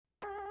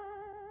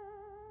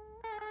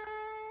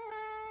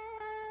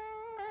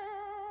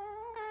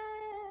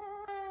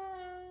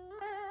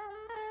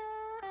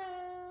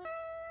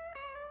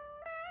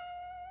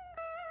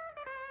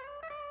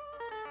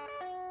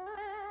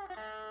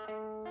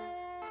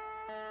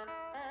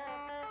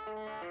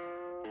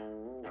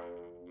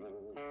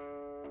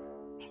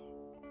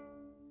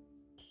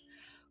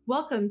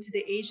Welcome to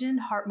the Asian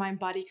Heart Mind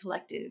Body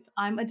Collective.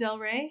 I'm Adele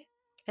Ray.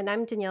 And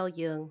I'm Danielle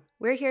Jung.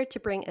 We're here to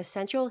bring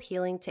essential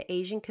healing to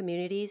Asian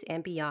communities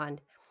and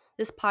beyond.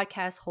 This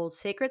podcast holds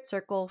sacred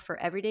circle for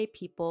everyday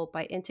people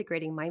by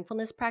integrating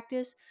mindfulness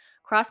practice,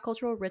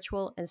 cross-cultural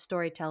ritual, and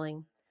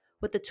storytelling.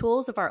 With the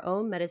tools of our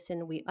own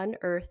medicine, we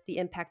unearth the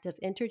impact of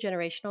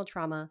intergenerational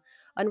trauma,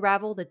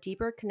 unravel the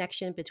deeper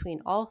connection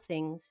between all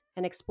things,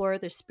 and explore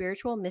the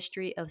spiritual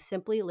mystery of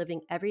simply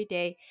living every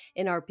day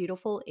in our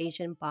beautiful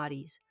Asian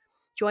bodies.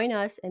 Join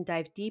us and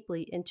dive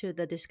deeply into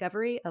the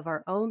discovery of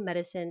our own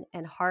medicine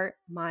and heart,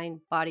 mind,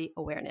 body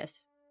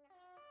awareness.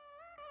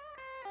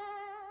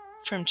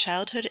 From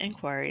childhood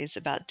inquiries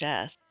about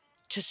death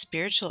to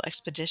spiritual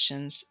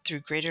expeditions through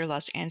Greater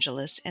Los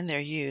Angeles in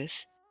their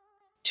youth,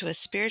 to a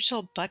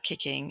spiritual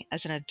butt-kicking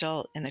as an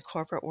adult in the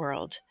corporate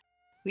world,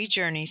 we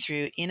journey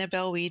through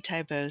Inabel Wee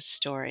Taibo's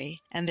story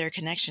and their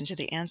connection to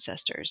the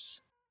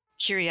ancestors.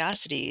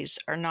 Curiosities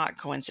are not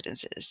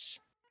coincidences.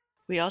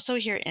 We also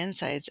hear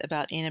insights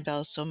about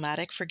Inabel's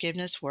somatic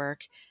forgiveness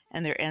work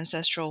and their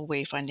ancestral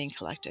wayfinding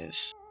collective.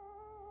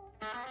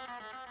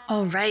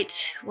 All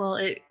right. Well,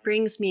 it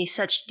brings me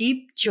such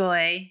deep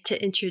joy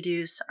to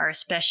introduce our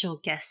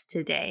special guest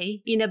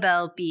today,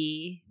 Inabel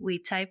B.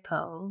 Wee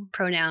Po,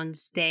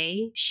 pronouns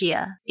they,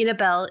 Shia.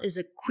 Inabel is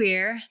a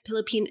queer,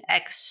 Philippine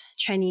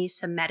ex-Chinese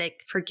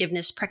Semitic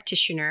forgiveness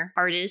practitioner,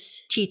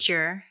 artist,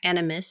 teacher,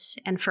 animist,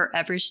 and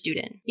forever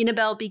student.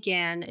 Inabel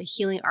began a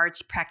healing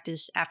arts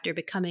practice after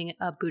becoming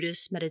a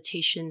Buddhist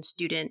meditation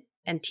student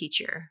and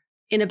teacher.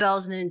 Inabel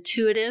is an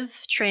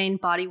intuitive,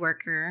 trained body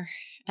worker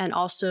and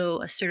also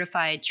a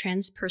certified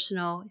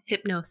transpersonal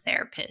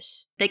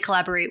hypnotherapist. They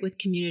collaborate with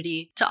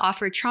community to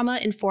offer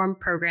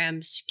trauma-informed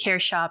programs, care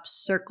shops,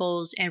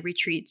 circles, and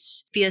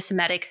retreats via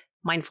somatic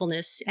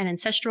mindfulness and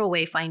ancestral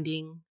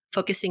wayfinding,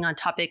 focusing on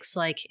topics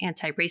like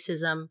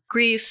anti-racism,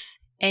 grief,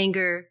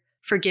 anger,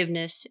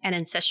 forgiveness, and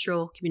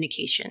ancestral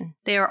communication.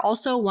 They are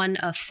also one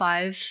of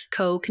 5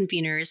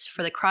 co-conveners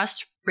for the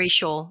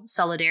cross-racial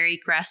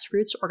solidarity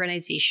grassroots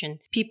organization,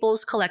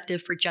 People's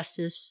Collective for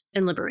Justice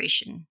and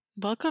Liberation.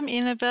 Welcome,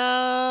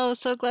 Inabel.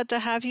 So glad to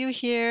have you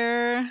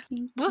here.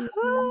 Thank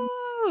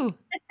Woohoo!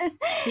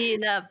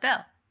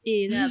 Inabel.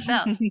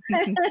 Inabel.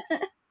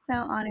 So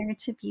honored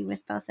to be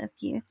with both of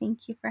you.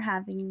 Thank you for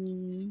having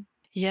me.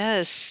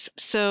 Yes.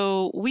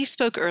 So we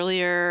spoke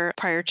earlier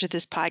prior to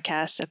this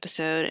podcast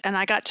episode, and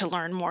I got to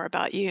learn more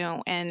about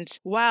you. And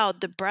wow,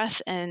 the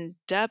breadth and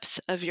depth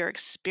of your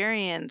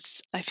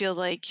experience. I feel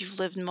like you've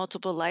lived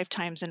multiple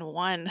lifetimes in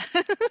one.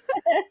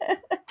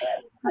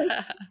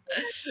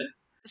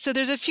 So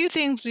there's a few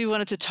things we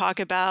wanted to talk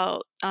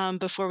about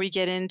before we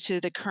get into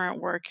the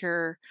current work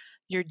you're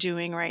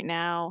doing right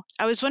now.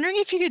 I was wondering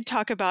if you could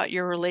talk about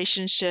your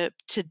relationship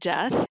to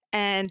death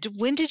and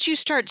when did you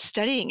start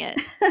studying it?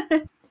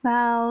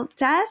 Well,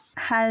 death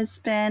has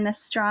been a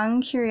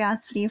strong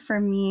curiosity for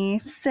me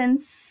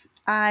since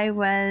I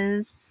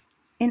was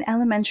in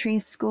elementary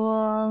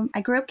school.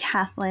 I grew up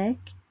Catholic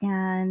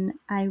and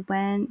I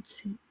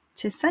went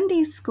to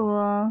Sunday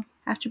school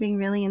after being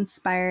really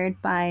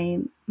inspired by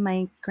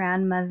my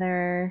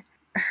grandmother,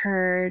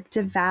 her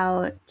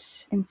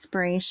devout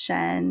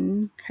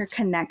inspiration, her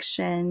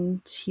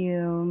connection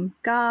to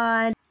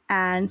God.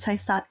 And so I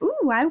thought,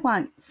 ooh, I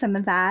want some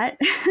of that.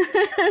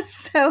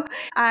 So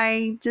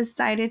I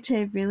decided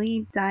to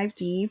really dive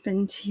deep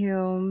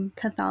into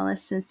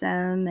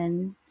Catholicism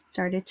and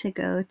started to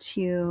go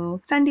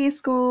to Sunday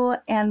school.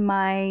 And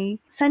my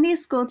Sunday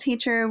school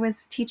teacher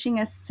was teaching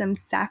us some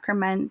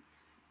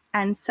sacraments.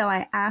 And so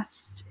I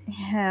asked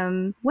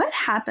him, what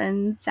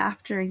happens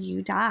after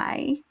you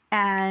die?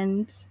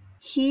 And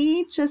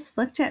he just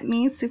looked at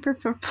me super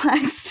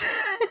perplexed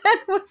and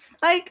was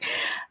like,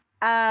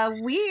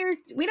 we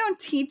don't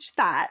teach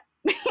that.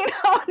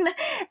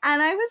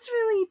 And I was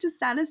really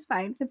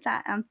dissatisfied with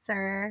that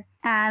answer.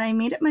 And I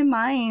made up my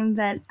mind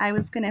that I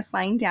was going to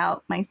find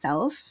out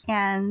myself.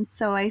 And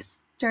so I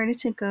started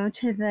to go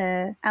to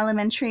the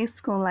elementary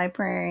school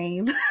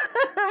library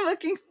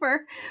looking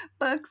for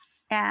books.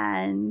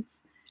 And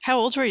how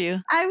old were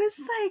you? I was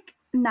like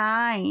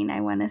 9,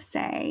 I want to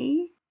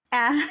say.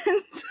 And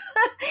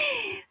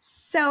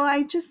so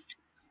I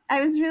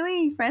was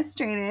really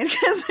frustrated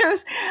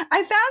because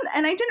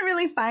I didn't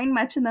really find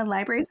much in the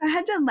library, so I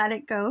had to let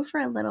it go for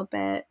a little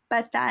bit.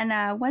 But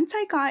then once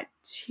I got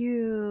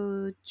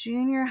to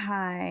junior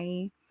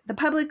high, the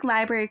public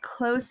library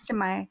close to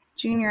my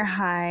junior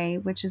high,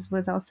 which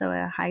was also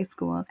a high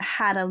school,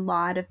 had a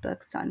lot of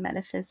books on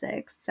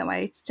metaphysics. So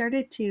I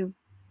started to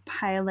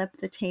pile up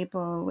the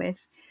table with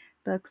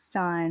books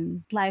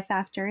on life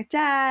after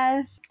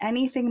death,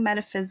 anything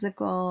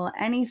metaphysical,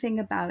 anything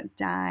about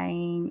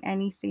dying,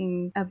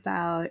 anything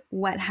about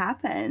what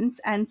happens.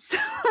 And so,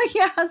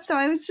 so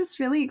I was just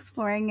really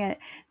exploring it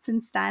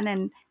since then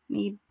and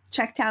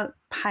checked out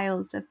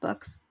piles of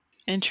books.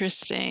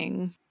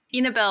 Interesting.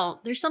 Inabel,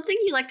 there's something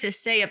you like to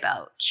say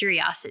about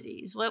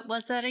curiosities. What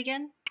was that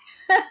again?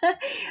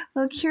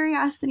 Well,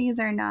 curiosities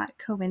are not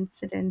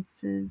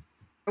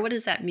coincidences. What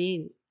does that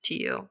mean to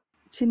you?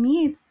 To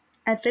me, it's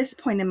at this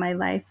point in my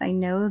life, I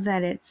know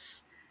that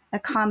it's a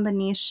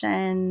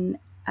combination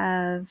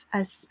of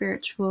a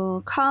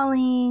spiritual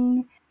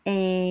calling,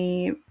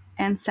 a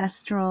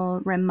ancestral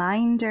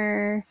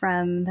reminder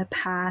from the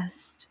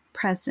past,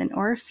 present,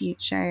 or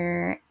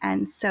future.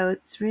 And so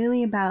it's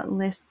really about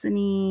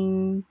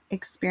listening,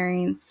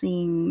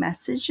 experiencing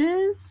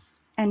messages,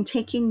 and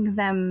taking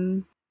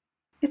them.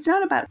 It's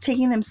not about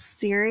taking them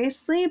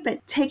seriously,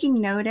 but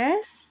taking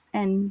notice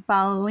and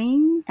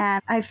following.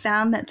 And I've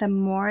found that the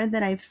more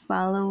that I've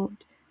followed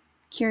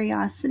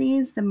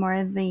curiosities, the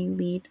more they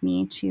lead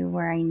me to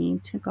where I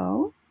need to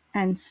go.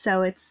 And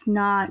so it's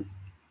not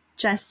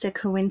just a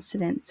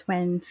coincidence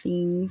when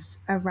things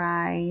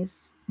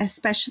arise,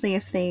 especially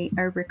if they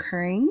are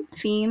recurring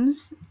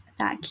themes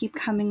that keep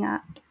coming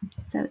up.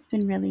 So it's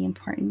been really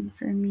important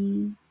for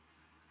me.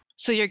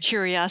 So your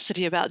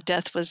curiosity about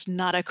death was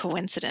not a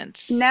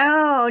coincidence.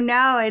 No,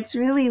 it's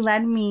really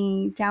led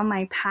me down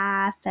my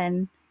path,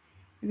 and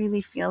I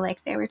really feel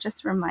like they were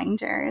just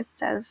reminders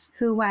of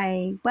who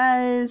I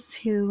was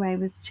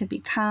to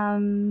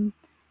become.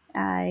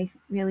 I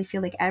really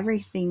feel like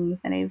everything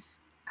that I've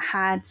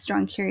had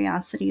strong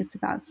curiosities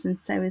about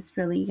since I was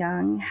really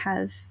young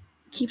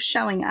keep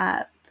showing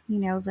up,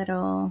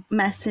 little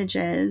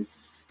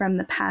messages from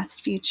the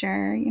past,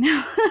 future,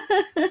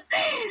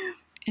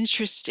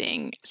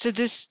 Interesting. So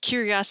this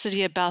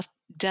curiosity about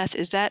death,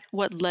 is that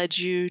what led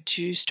you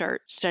to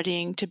start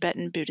studying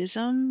Tibetan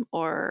Buddhism,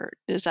 or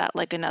is that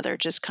like another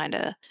just kind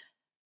of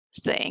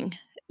thing?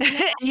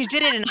 You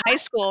did it in high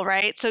school,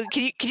 right? So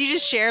can you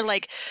just share,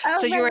 like,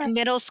 so you were in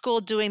middle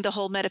school doing the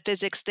whole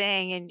metaphysics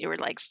thing, and you were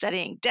like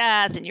studying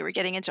death, and you were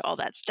getting into all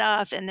that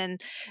stuff, and then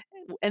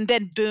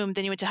boom,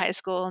 then you went to high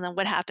school, and then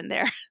what happened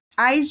there?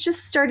 I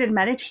just started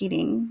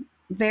meditating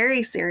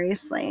very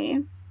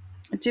seriously,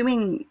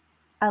 doing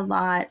a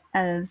lot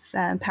of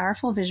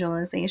powerful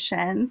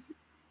visualizations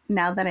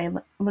now that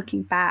I'm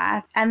looking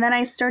back. And then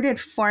I started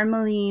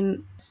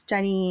formally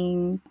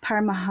studying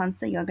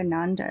Paramahansa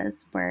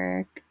Yogananda's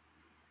work.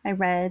 I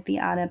read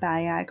the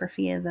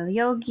autobiography of a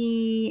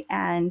yogi,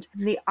 and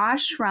the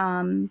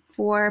ashram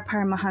for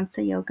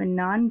Paramahansa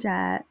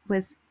Yogananda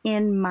was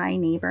in my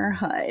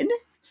neighborhood.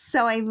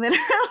 So I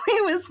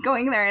literally was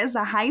going there as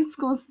a high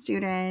school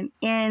student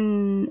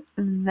in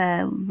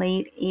the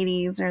late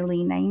 80s,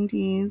 early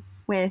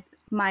 90s with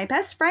my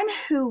best friend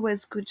who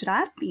was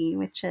Gujarati,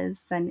 which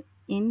is an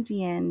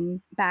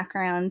Indian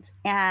background.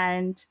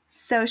 And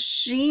so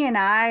she and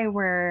I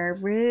were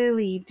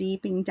really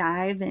deeping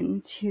dive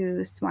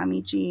into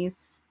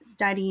Swamiji's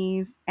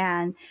studies,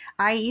 and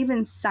I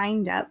even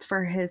signed up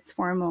for his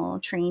formal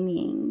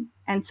training.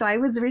 And so I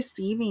was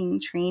receiving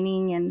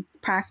training and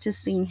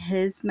practicing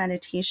his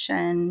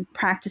meditation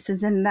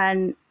practices. And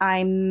then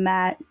I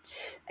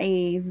met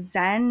a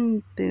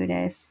Zen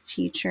Buddhist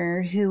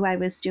teacher who I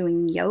was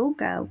doing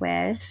yoga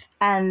with.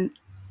 And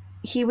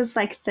he was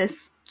like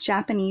this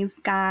Japanese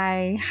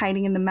guy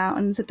hiding in the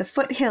mountains at the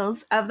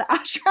foothills of the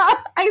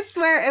ashram. I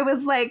swear it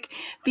was like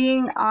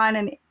being on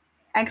an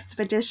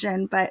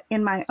expedition, but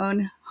in my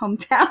own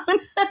hometown,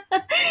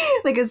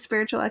 like a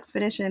spiritual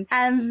expedition.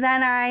 And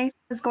then I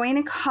was going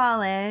to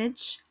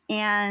college,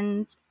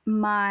 and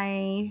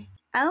my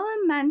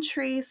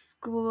elementary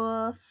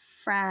school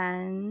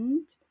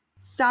friend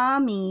saw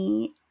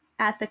me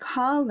at the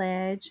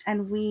college,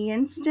 and we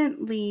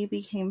instantly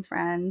became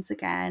friends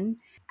again.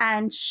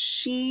 And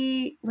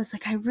she was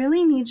like, I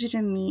really need you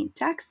to meet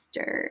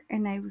Dexter.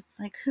 And I was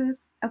like,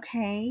 who's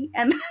okay?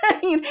 And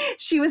then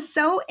she was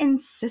so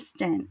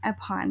insistent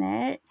upon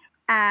it.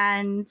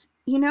 And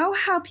you know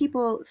how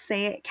people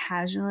say it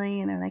casually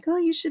and they're like, oh,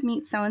 you should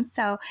meet so and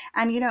so.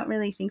 And you don't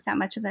really think that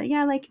much of it.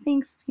 Yeah, like,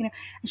 thanks. And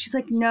she's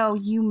like, no,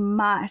 you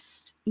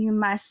must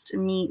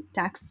meet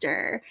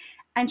Dexter.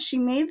 And she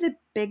made the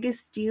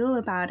biggest deal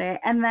about it.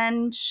 And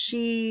then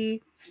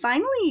she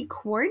finally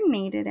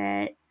coordinated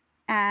it.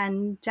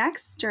 And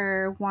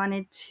Dexter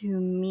wanted to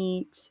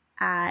meet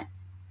at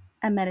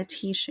a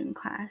meditation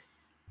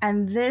class.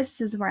 And this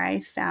is where I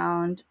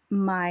found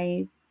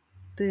my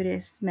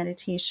Buddhist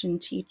meditation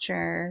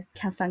teacher,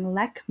 Kelsang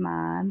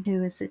Lekma,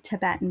 who is a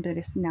Tibetan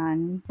Buddhist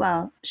nun.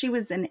 Well, she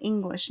was an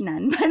English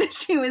nun, but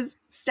she was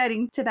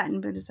studying Tibetan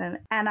Buddhism.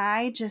 And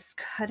I just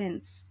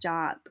couldn't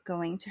stop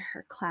going to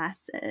her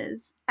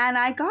classes. And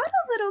I got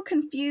a little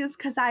confused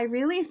because I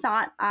really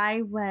thought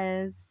I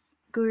was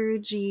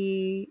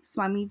Guruji,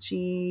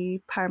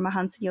 Swamiji,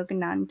 Paramahansa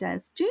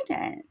Yogananda's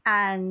student.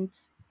 And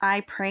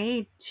I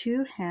prayed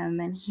to him,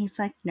 and he's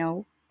like,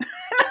 no.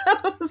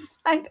 I was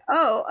like,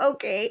 oh,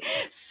 okay.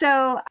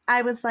 So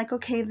I was like,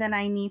 okay, then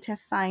I need to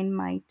find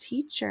my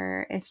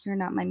teacher if you're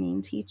not my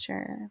main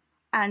teacher.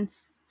 And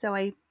so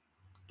I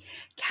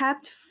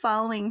kept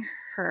following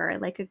her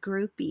like a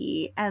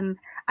groupie. And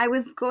I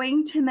was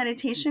going to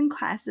meditation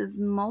classes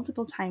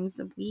multiple times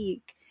a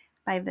week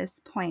by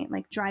this point,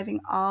 like driving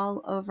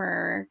all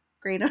over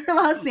greater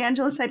Los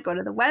Angeles. I'd go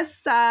to the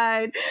West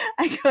Side.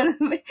 I'd go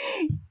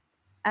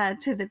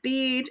to the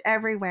beach,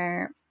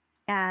 everywhere.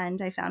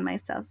 And I found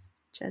myself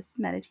just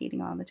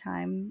meditating all the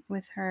time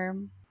with her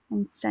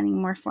and studying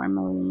more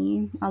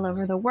formally all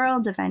over the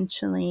world,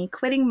 eventually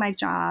quitting my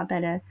job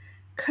at a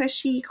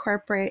cushy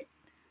corporate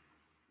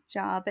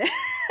job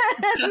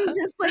and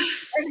just like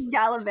started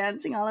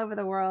gallivanting all over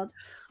the world.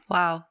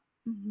 Wow.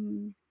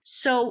 Mm-hmm.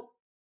 So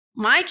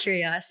my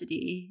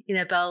curiosity,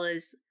 Annabelle,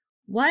 is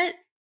what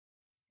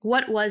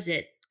was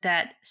it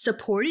that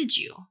supported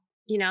you,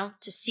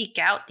 to seek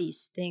out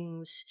these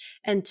things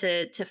and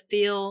to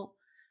feel,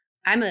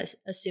 I'm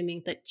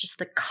assuming that just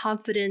the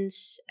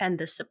confidence and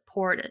the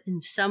support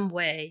in some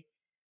way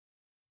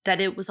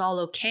that it was all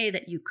okay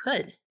that you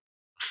could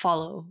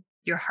follow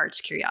your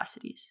heart's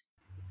curiosities.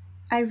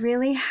 I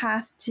really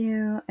have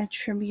to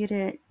attribute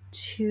it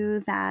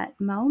to that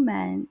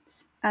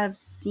moment of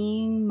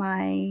seeing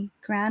my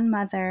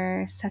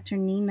grandmother,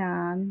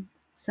 Saturnina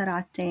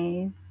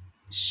Zarate.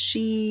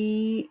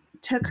 She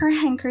took her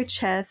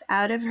handkerchief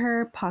out of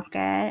her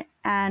pocket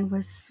and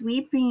was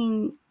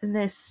sweeping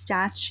this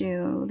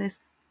statue,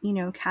 this,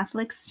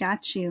 Catholic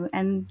statue,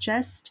 and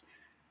just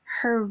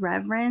her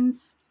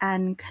reverence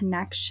and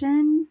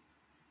connection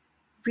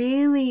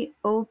really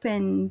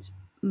opened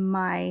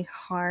my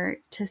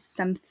heart to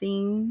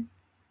something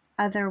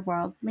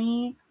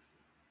otherworldly.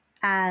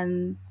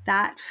 And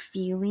that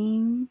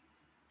feeling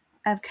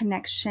of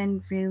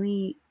connection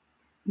really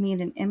made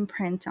an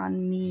imprint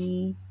on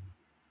me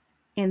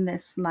in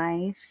this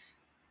life.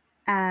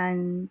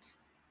 And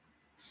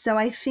so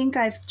I think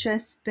I've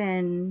just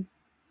been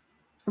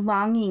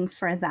longing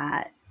for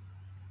that.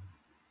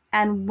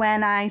 And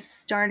when I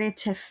started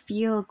to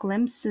feel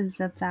glimpses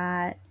of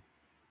that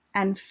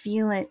and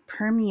feel it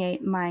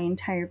permeate my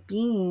entire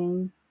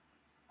being,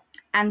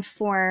 and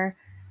for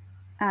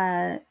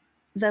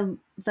the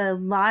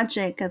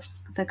logic of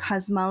the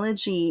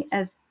cosmology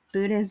of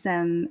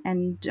Buddhism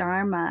and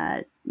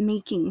Dharma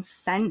making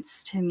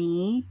sense to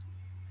me,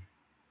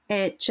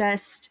 it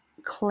just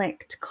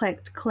clicked,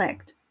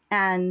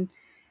 and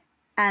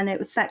it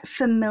was that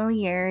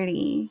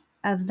familiarity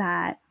of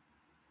that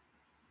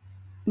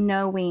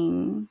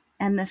knowing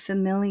and the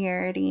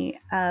familiarity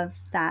of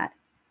that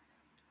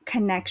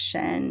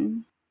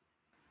connection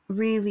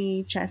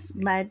really just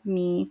led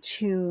me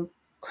to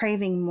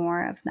craving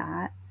more of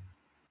that.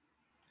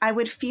 I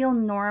would feel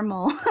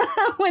normal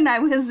when I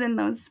was in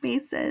those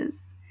spaces,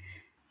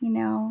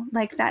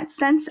 like that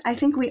sense. I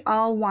think we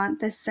all want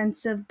this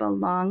sense of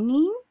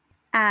belonging,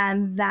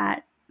 and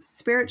that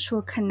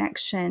spiritual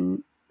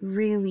connection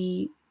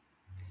really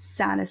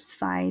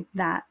satisfied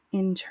that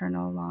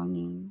internal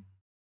longing.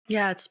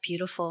 Yeah, it's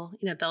beautiful.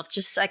 Belle,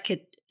 I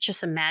could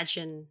just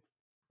imagine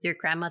your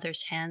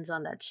grandmother's hands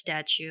on that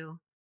statue.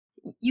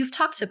 You've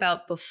talked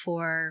about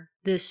before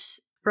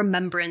this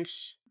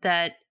remembrance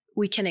that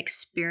we can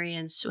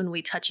experience when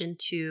we touch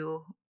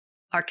into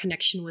our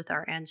connection with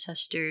our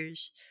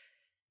ancestors.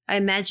 I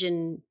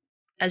imagine,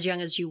 as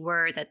young as you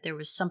were, that there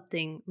was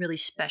something really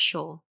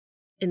special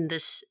in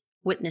this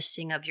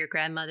witnessing of your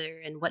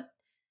grandmother and what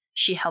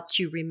she helped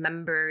you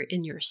remember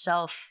in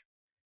yourself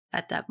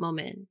at that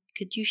moment.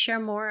 Could you share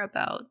more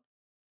about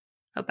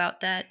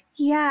that?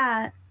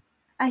 Yeah,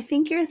 I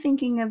think you're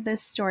thinking of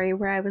this story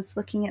where I was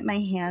looking at my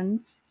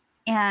hands,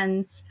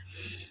 and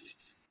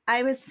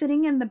I was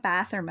sitting in the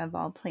bathroom of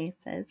all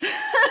places.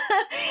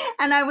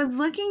 And I was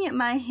looking at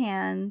my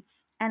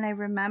hands, and I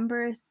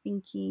remember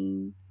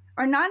thinking,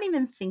 or not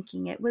even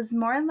thinking, it was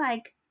more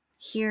like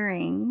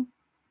hearing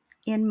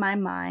in my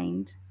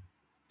mind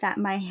that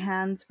my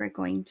hands were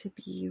going to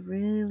be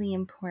really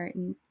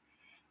important.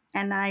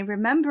 And I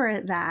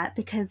remember that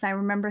because I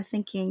remember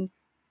thinking,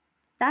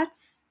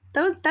 that's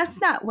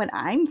not what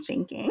I'm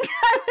thinking.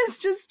 I was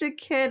just a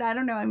kid. I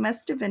don't know. I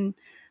must have been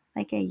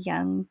like a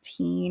young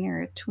teen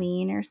or a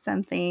tween or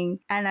something.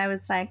 And I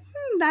was like,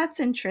 that's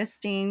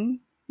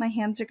interesting. My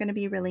hands are going to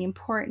be really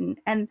important.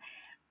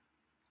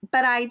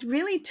 But I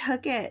really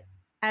took it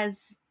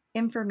as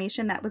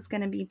information that was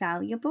going to be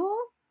valuable.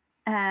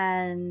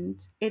 And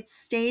it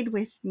stayed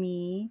with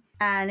me.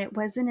 And it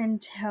wasn't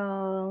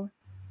until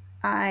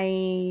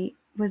I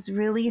was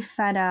really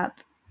fed up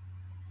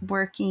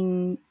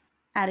working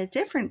at a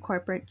different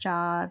corporate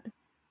job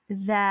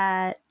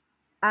that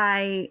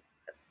I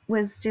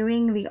was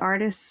doing the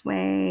artist's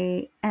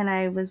way, and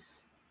I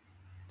was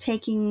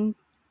taking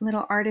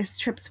little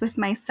artist trips with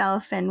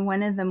myself, and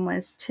one of them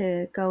was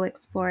to go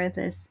explore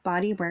this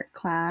bodywork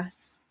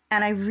class.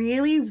 And I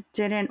really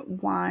didn't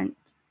want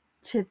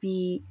to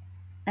be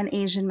an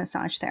Asian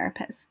massage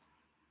therapist.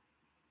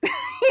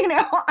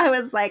 I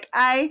was like,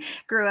 I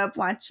grew up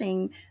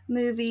watching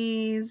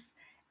movies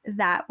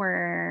that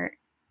were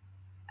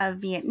of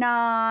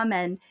Vietnam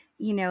and,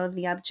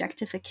 the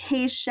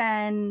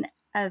objectification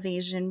of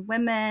Asian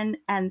women.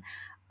 And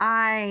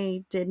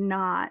I did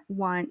not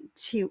want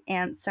to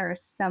answer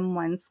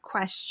someone's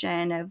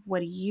question of what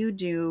do you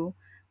do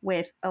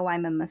with, oh,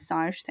 I'm a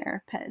massage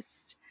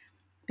therapist,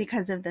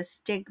 because of the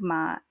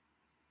stigma.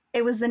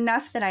 It was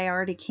enough that I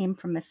already came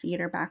from a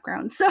theater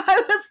background. So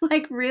I was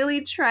like really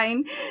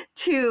trying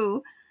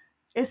to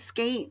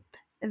escape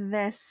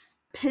this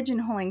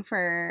pigeonholing,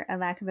 for a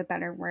lack of a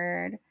better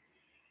word.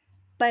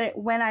 But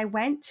when I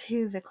went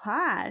to the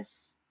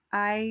class,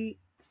 I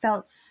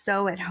felt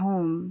so at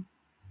home.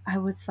 I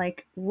was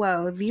like,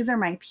 whoa, these are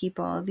my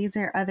people. These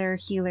are other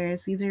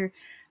healers. These are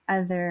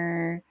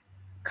other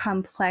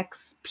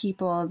complex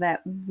people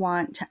that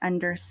want to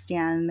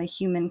understand the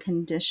human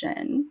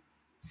condition.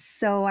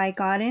 So I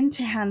got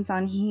into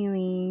hands-on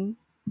healing,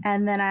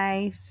 and then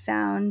I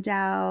found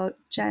out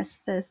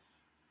just this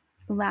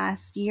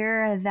last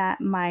year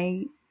that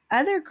my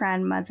other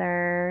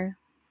grandmother,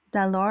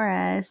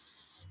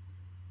 Dolores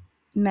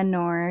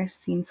Menor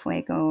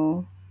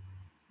Cienfuego,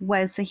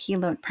 was a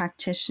Helot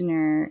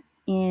practitioner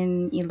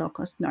in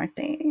Ilocos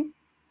Norte.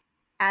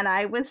 And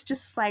I was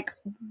just like,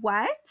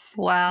 what?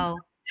 Wow.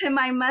 To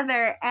my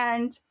mother.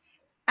 And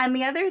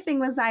the other thing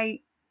was, I,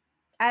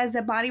 as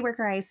a body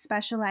worker, I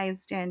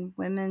specialized in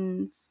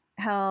women's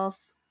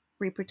health,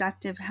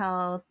 reproductive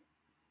health,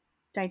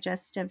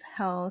 digestive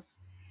health.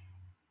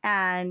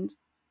 And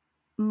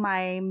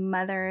my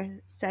mother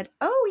said,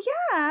 oh,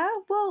 yeah,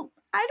 well,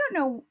 I don't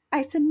know.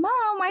 I said, Mom,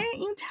 why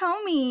didn't you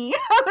tell me?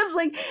 I was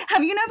like,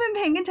 have you not been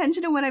paying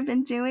attention to what I've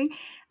been doing?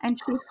 And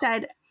she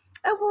said,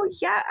 oh, well,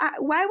 yeah,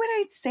 why would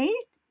I say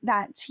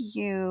that to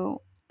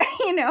you?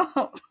 You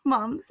know,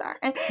 moms are.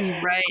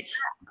 Right.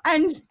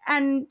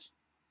 And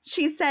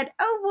she said,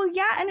 oh, well,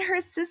 yeah, and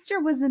her sister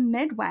was a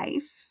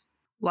midwife.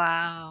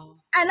 Wow.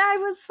 And I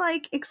was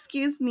like,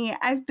 excuse me,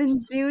 I've been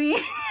doing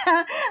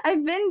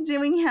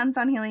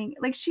hands-on healing.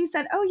 Like, she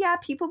said, oh yeah,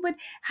 people would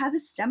have a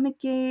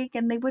stomach ache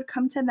and they would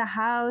come to the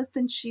house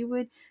and she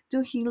would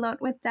do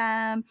helot with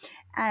them,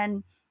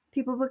 and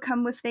people would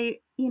come with they,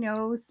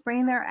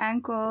 sprain their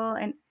ankle.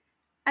 And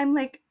I'm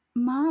like,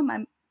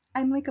 Mom,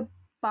 I'm like a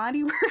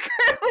body worker.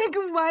 Like,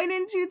 why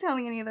didn't you tell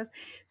me any of this?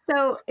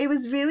 So it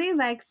was really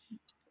like,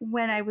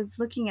 when I was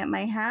looking at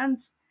my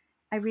hands,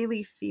 I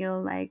really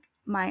feel like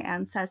my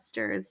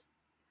ancestors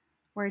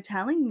were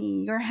telling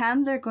me, your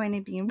hands are going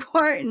to be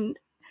important.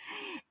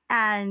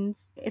 And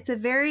it's a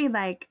very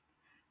like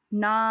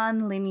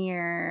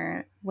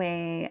non-linear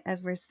way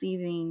of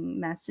receiving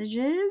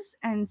messages.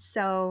 And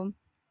so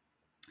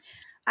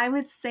I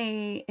would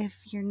say,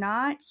 if you're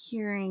not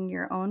hearing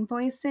your own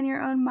voice in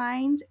your own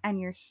mind,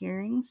 and you're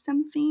hearing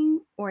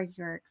something, or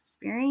you're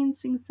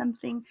experiencing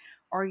something,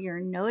 or you're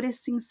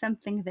noticing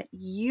something that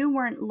you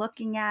weren't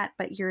looking at,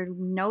 but you're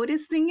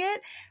noticing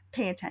it,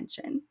 pay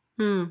attention.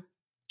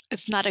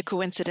 It's not a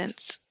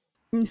coincidence.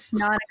 It's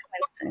not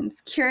a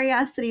coincidence.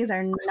 Curiosities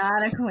are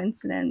not a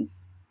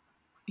coincidence.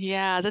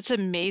 Yeah, that's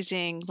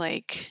amazing.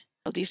 Like,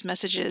 these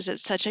messages at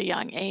such a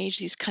young age,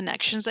 these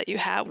connections that you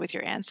have with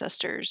your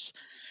ancestors,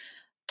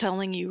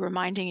 telling you,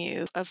 reminding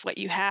you of what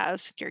you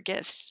have, your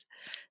gifts.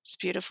 It's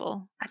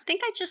beautiful. I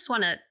think I just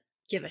want to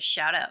give a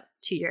shout out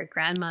to your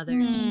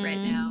grandmothers right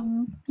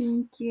now.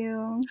 Thank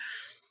you.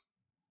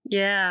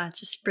 Yeah,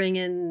 just bring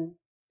in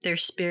their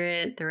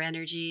spirit, their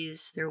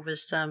energies, their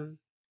wisdom,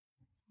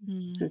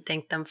 and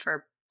thank them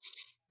for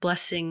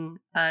blessing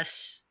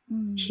us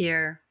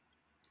here.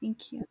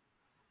 Thank you.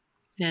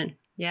 And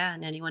yeah,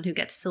 and anyone who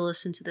gets to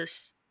listen to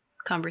this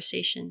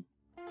conversation.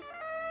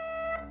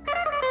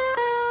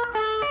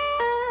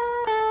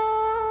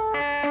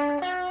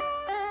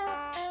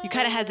 You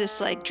kind of had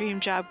this like dream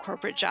job,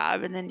 corporate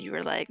job, and then you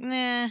were like,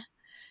 nah.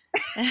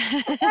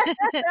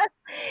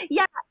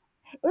 Yeah,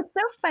 it's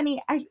so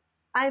funny.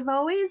 I've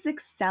always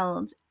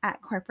excelled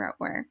at corporate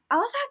work.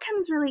 All of that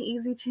comes really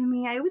easy to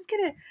me. I always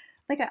get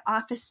an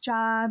office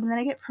job, and then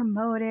I get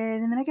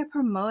promoted, and then I get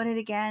promoted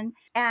again.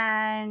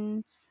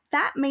 And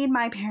that made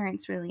my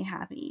parents really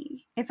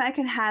happy, if I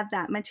could have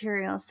that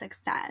material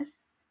success.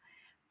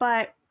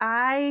 But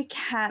I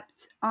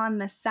kept on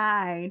the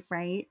side,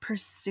 right,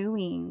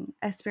 pursuing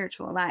a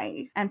spiritual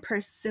life and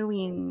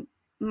pursuing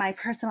my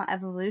personal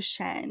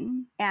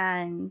evolution.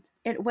 And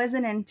it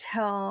wasn't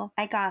until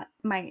I got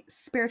my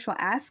spiritual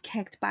ass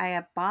kicked by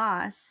a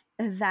boss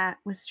that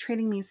was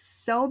treating me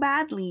so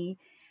badly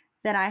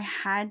that I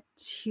had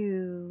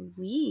to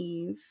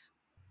leave,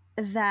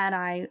 that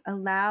I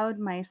allowed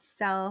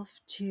myself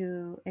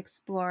to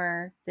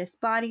explore this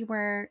body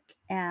work.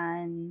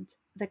 And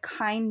the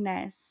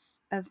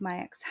kindness of my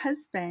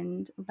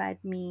ex-husband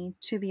led me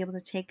to be able to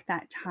take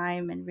that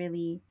time and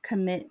really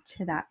commit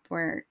to that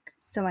work.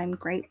 So I'm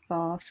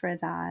grateful for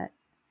that.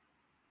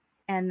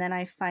 And then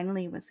I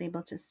finally was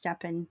able to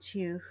step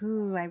into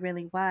who I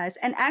really was.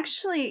 And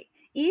actually,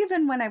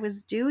 even when I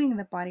was doing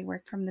the body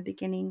work from the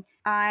beginning,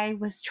 I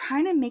was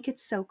trying to make it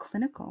so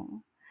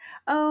clinical.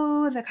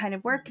 Oh, the kind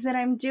of work that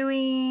I'm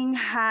doing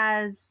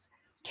has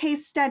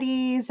case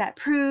studies that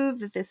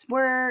prove that this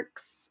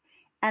works.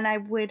 And I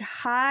would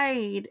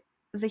hide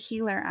the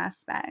healer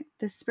aspect,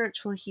 the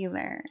spiritual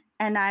healer.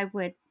 And I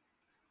would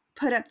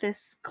put up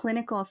this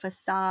clinical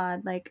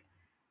facade like,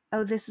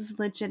 oh, this is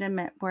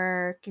legitimate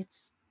work.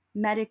 It's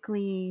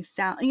medically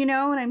sound. You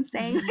know what I'm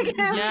saying?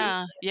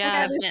 Yeah,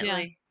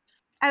 Definitely.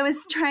 I was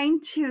trying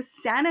to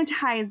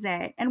sanitize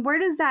it. And where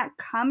does that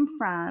come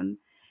from?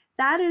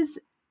 That is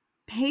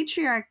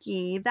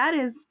patriarchy. That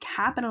is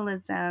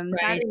capitalism.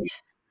 Right. That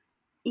is,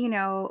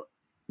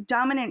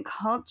 dominant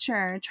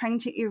culture trying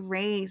to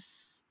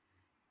erase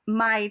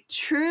my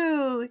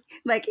true,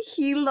 like,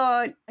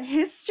 Helot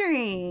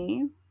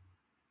history.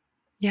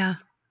 Yeah.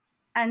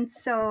 And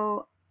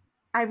so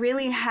I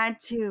really had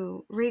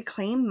to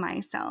reclaim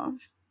myself.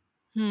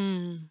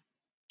 When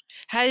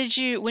did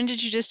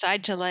you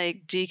decide to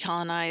like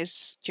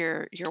decolonize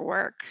your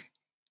work,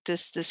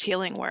 this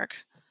healing work?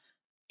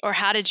 Or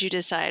how did you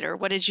decide, or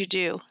what did you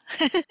do?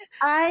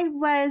 I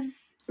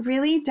was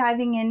really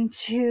diving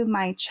into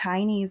my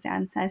Chinese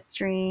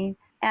ancestry,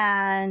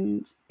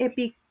 and it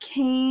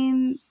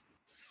became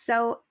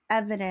so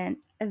evident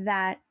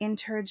that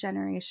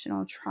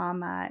intergenerational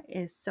trauma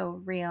is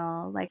so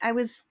real. Like, I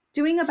was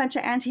doing a bunch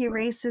of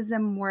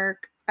anti-racism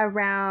work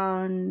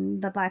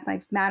around the Black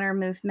Lives Matter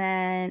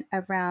movement,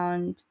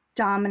 around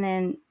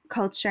dominant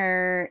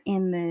culture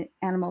in the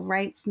animal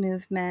rights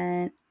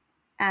movement,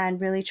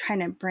 and really trying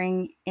to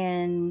bring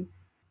in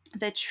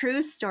the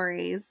true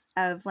stories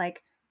of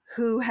like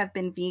who have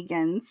been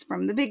vegans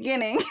from the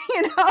beginning,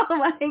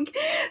 like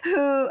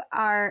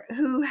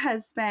who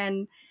has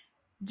been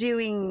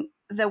doing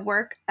the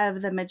work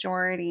of the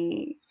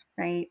majority,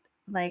 right?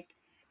 Like,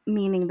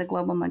 meaning the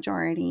global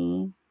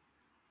majority.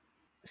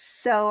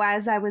 So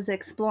as I was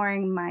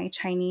exploring my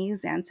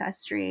Chinese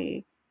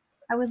ancestry,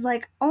 I was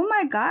like, oh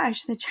my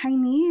gosh, the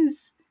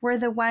Chinese were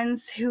the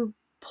ones who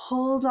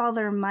pulled all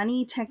their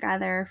money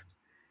together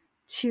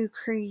to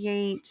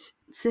create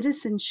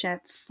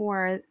citizenship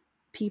for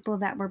people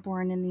that were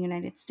born in the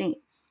United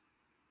States.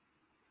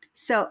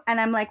 So,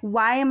 and I'm like,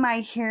 why am I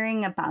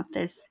hearing about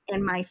this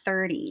in my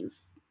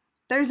 30s?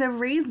 There's a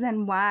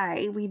reason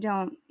why we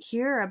don't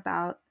hear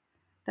about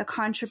the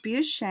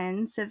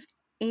contributions of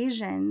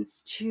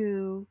Asians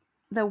to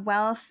the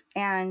wealth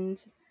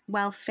and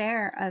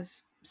welfare of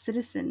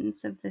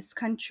citizens of this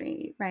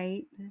country,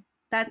 right?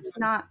 That's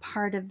not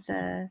part of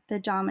the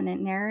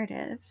dominant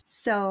narrative.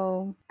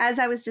 So as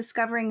I was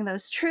discovering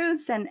those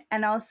truths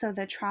and also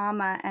the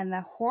trauma and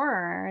the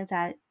horror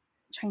that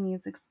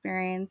Chinese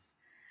experience,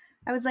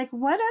 I was like,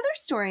 what other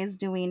stories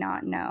do we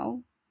not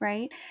know?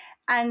 Right.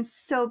 And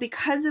so,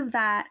 because of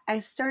that, I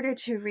started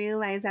to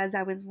realize as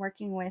I was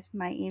working with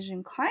my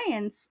Asian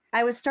clients,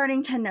 I was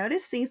starting to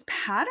notice these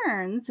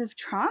patterns of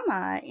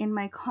trauma in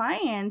my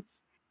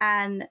clients,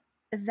 and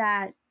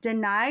that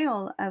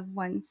denial of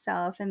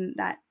oneself, and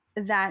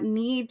that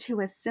need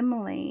to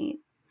assimilate.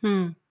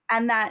 And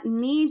that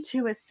need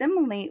to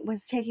assimilate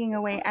was taking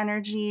away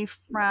energy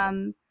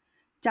from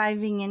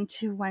diving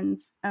into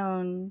one's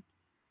own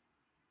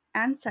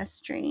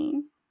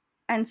ancestry.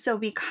 And so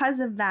because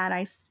of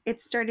that,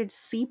 it started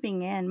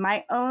seeping in.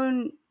 My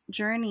own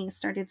journey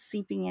started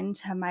seeping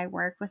into my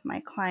work with my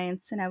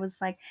clients, and I was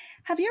like,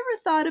 have you ever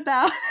thought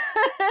about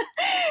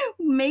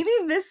maybe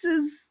this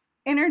is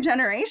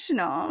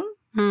intergenerational?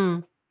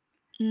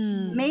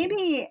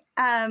 Maybe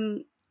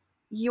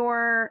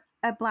you're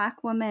a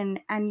Black woman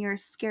and you're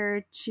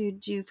scared to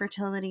do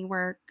fertility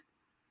work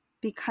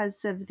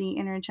because of the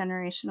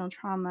intergenerational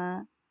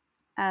trauma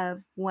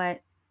of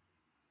what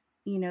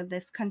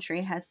this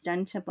country has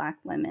done to Black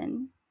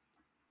women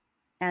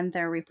and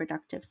their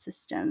reproductive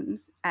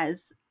systems,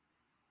 as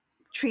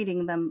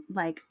treating them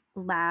like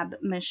lab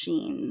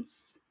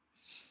machines.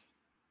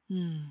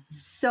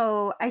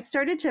 So I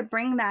started to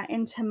bring that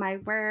into my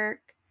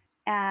work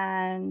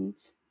and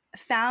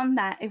found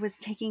that it was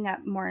taking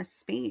up more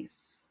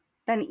space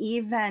than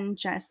even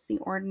just the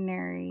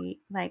ordinary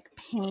like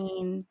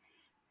pain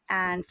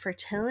and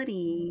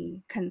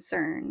fertility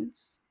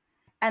concerns.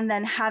 And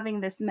then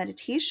having this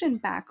meditation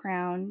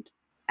background,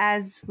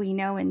 as we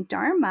know in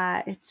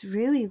Dharma, it's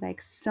really like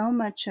so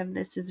much of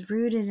this is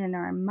rooted in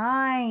our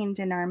mind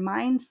and our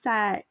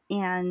mindset,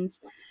 and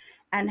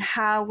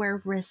how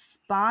we're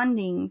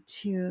responding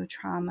to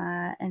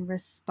trauma and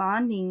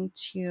responding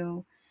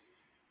to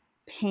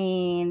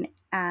pain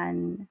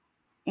and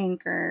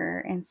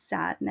anger and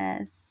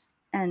sadness.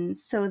 And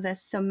so the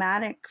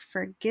somatic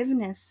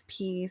forgiveness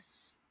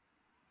piece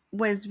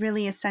was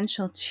really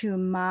essential to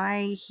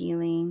my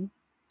healing,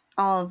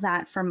 all of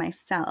that for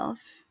myself.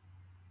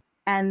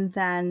 And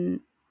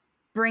then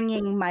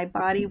bringing my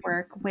body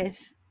work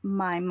with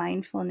my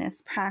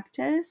mindfulness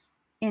practice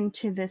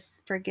into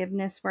this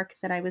forgiveness work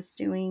that I was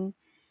doing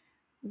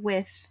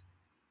with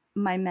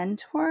my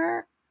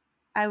mentor,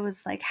 I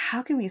was like,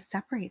 how can we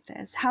separate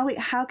this?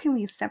 How can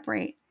we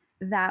separate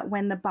that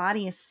when the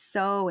body is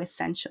so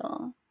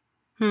essential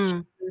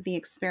to the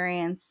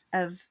experience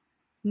of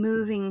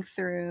moving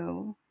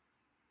through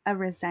a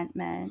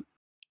resentment?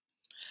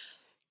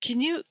 Can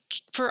you,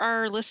 for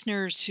our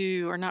listeners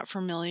who are not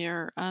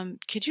familiar,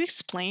 could you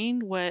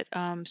explain what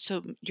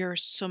your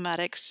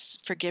somatic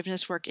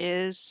forgiveness work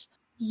is?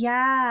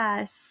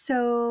 Yeah.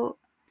 So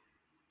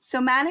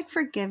somatic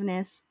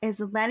forgiveness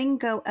is letting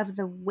go of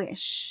the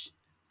wish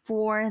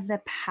for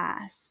the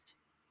past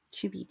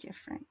to be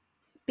different.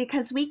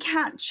 Because we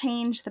can't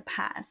change the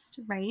past,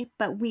 right?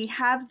 But we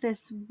have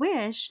this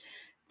wish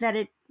that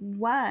it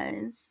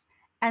was.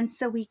 And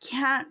so we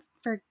can't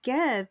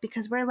forgive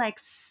because we're like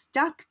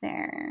stuck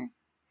there.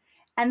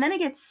 And then it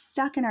gets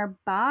stuck in our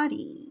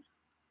body.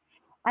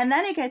 And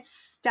then it gets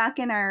stuck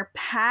in our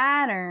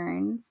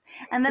patterns.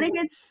 And then it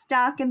gets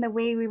stuck in the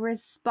way we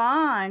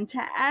respond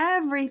to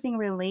everything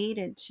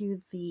related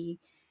to the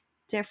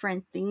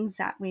different things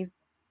that we've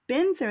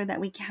been through that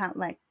we can't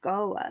let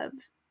go of.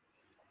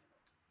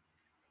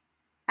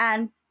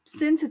 And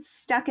since it's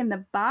stuck in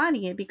the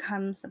body, it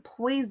becomes a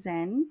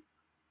poison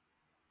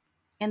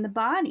in the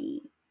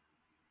body.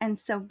 And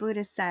so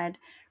Buddha said,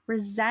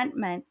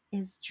 resentment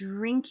is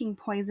drinking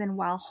poison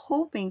while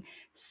hoping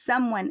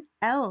someone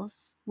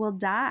else will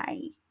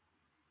die.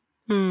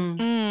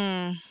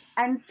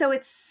 And so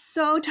it's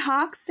so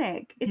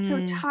toxic. It's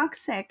so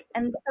toxic.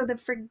 And so the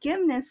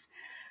forgiveness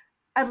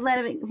of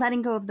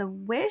letting go of the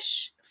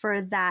wish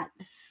for that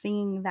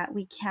thing that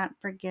we can't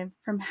forgive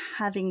from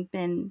having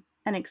been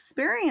an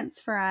experience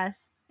for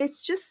us,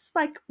 it's just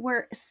like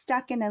we're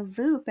stuck in a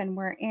loop and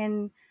we're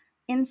in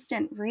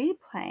instant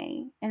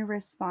replay in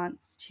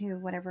response to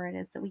whatever it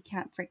is that we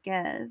can't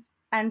forgive.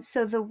 And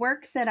so the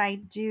work that I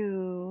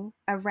do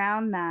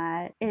around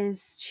that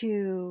is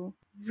to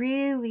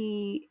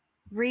really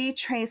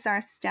retrace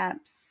our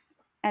steps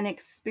and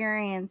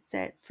experience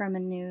it from a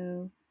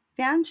new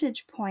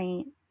vantage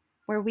point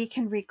where we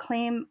can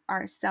reclaim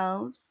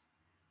ourselves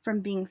from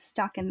being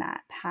stuck in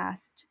that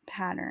past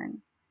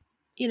pattern.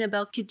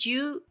 Inabel, could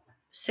you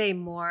say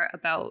more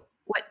about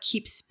what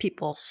keeps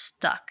people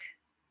stuck?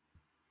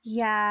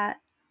 Yeah,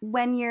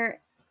 when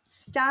you're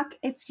stuck,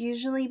 it's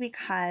usually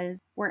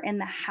because we're in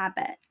the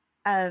habit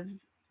of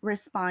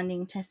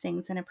responding to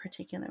things in a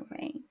particular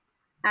way.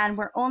 And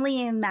we're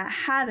only in that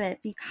habit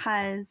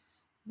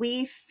because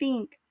we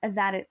think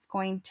that it's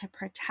going to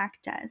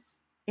protect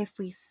us if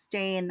we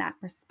stay in that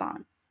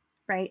response,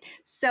 right?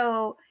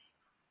 So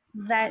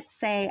let's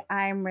say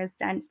I'm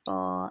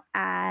resentful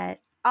at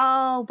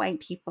all white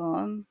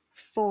people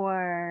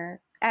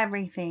for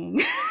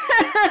everything.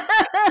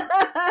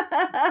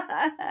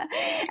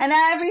 And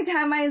every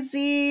time I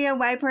see a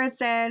white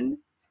person,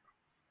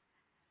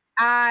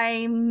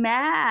 I'm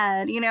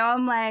mad.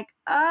 I'm like,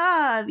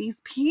 oh,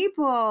 these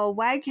people,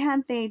 why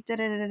can't they da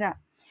da da da?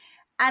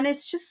 And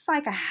it's just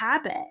like a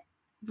habit,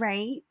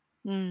 right?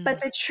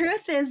 But the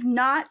truth is,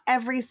 not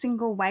every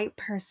single white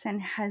person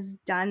has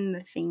done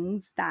the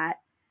things that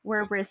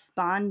we're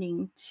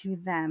responding to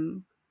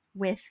them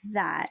with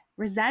that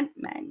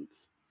resentment.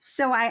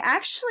 So I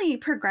actually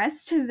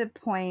progressed to the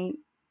point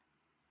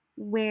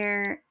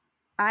where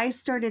I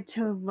started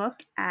to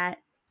look at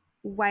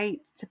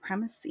white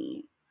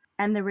supremacy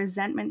and the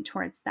resentment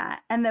towards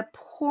that and the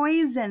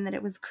poison that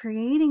it was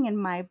creating in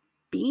my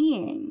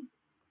being.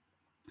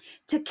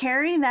 To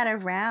carry that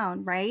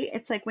around, right?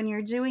 It's like when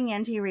you're doing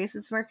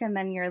anti-racist work and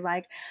then you're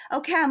like,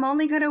 okay, I'm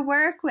only going to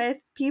work with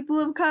people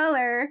of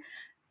color.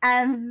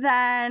 And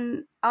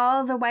then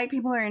all the white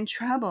people are in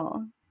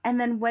trouble. And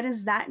then what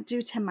does that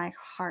do to my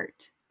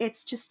heart?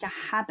 It's just a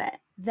habit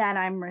that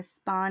I'm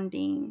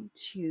responding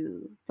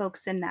to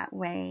folks in that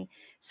way.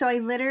 So I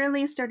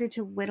literally started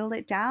to whittle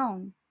it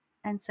down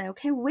and say,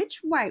 okay, which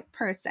white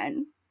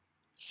person,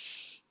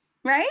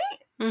 right?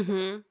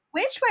 Mm-hmm.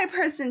 Which white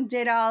person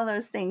did all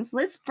those things?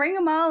 Let's bring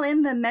them all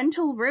in the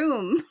mental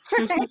room.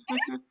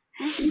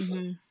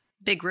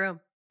 Big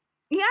room.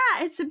 Yeah,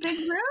 it's a big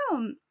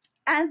room.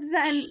 And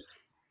then,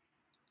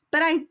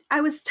 but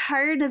I was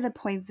tired of the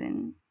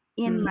poison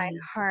in my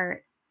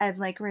heart of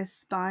like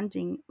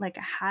responding like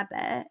a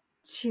habit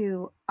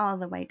to all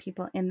the white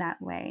people in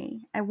that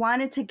way. I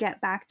wanted to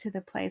get back to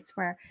the place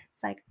where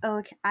it's like, oh,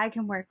 okay, I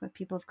can work with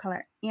people of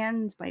color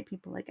and white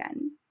people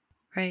again.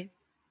 Right.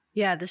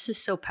 Yeah, this is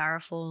so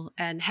powerful.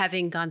 And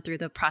having gone through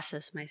the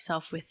process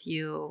myself with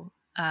you,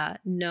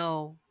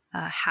 know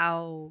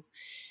how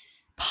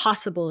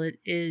possible it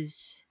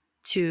is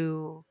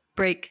to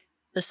break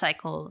the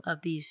cycle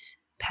of these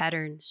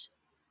patterns.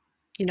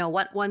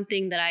 One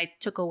thing that I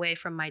took away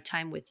from my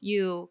time with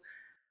you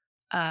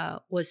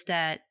was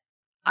that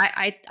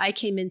I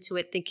came into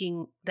it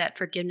thinking that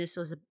forgiveness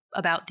was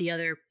about the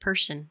other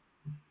person.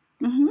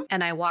 Mm-hmm.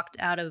 And I walked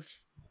out of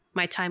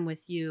my time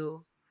with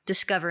you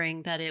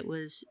discovering that it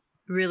was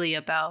really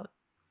about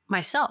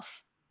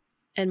myself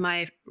and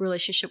my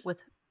relationship with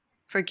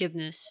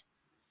forgiveness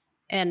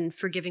and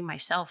forgiving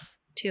myself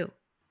too.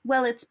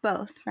 Well, it's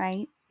both,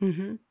 right?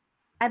 Mm-hmm.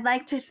 I'd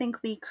like to think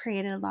we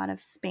created a lot of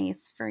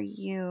space for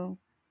you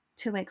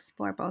to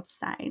explore both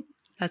sides.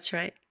 That's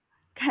right.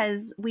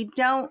 Because we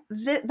don't,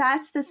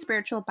 that's the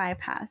spiritual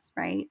bypass,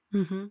 right?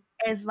 Mm-hmm.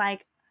 Is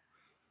like,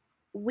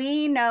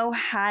 we know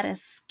how to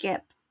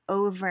skip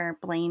over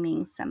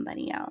blaming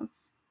somebody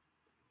else.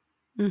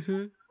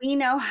 Mm-hmm. We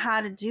know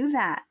how to do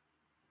that.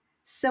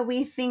 So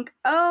we think,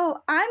 oh,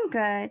 I'm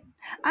good.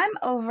 I'm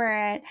over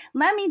it.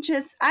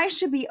 I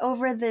should be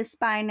over this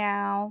by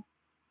now.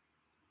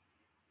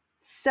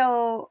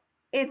 So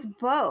it's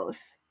both,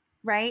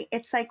 right?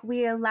 It's like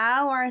we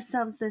allow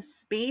ourselves this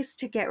space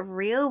to get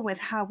real with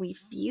how we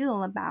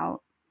feel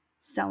about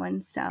so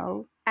and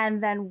so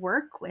and then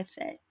work with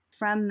it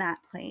from that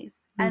place.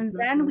 And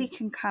then we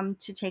can come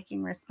to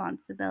taking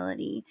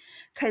responsibility,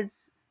 because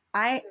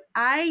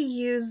I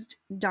used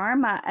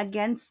dharma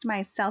against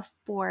myself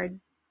for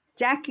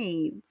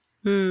decades.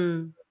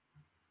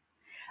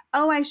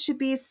 oh, I should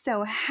be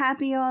so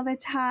happy all the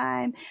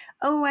time.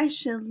 Oh, I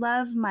should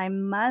love my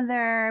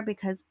mother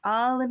because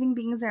all living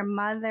beings are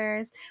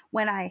mothers,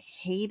 when I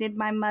hated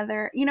my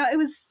mother. It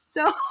was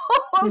so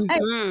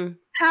like, Mm-hmm.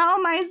 how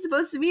am I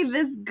supposed to be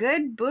this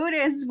good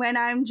Buddhist when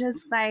I'm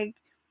just like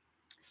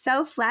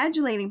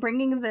self-flagellating,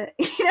 bringing the,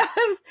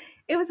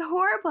 it was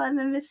horrible. And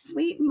then this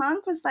sweet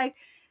monk was like,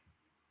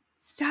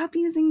 stop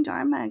using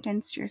Dharma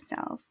against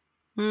yourself.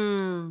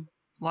 Mm.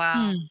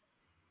 Wow.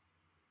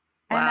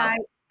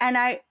 And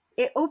Wow.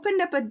 it opened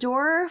up a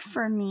door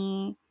for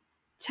me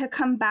to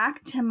come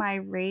back to my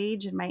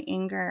rage and my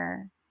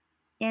anger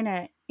in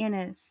a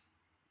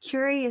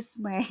curious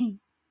way,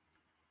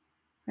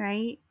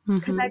 right?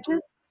 Because Mm-hmm.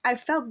 I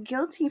felt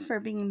guilty for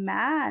being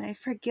mad.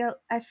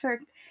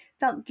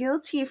 Felt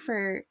guilty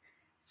for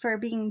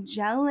being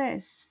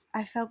jealous.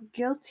 I felt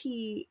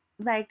guilty,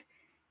 like,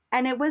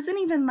 and it wasn't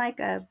even like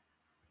a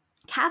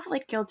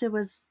Catholic guilt. It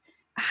was,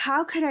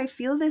 how could I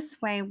feel this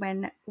way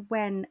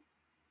when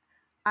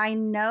I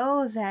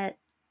know that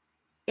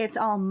it's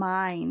all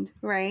mind,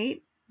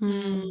 right?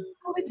 Mm-hmm.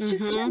 Oh, it's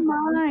just Mm-hmm. your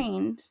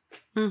mind.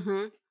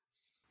 Mm-hmm.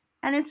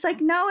 And it's like,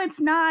 no, it's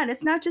not.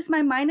 It's not just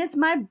my mind, it's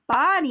my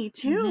body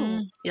too.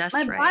 My That's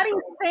right. body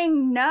is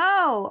saying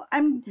no.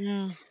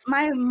 Mm.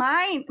 My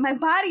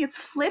body is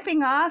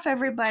flipping off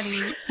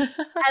everybody.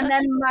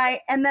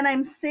 And then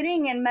I'm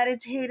sitting in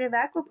meditative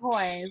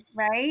equipoise,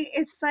 right?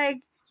 It's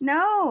like,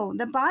 no,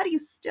 the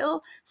body's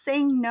still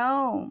saying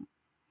no.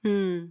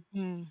 Mm.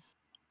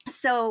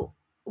 So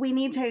we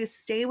need to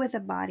stay with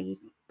the body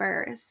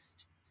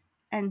first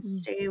and Mm.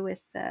 stay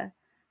with the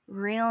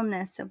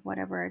realness of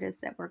whatever it is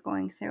that we're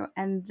going through,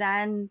 and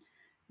then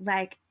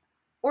like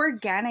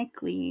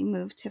organically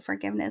move to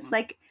forgiveness.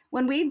 Like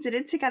when we did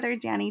it together,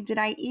 Danny, did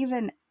I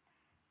even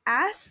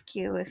ask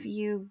you if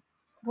you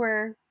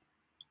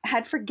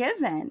had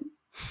forgiven?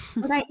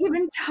 Would I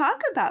even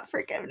talk about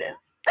forgiveness?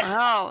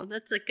 Oh,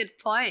 that's a good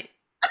point.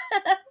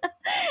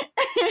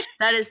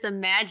 That is the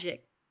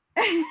magic,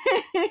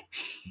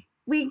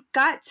 We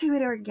got to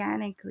it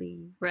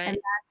organically, right? and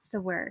that's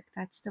the work.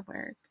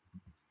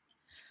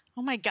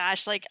 Oh my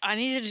gosh, like I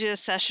need to do a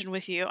session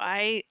with you.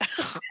 I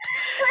I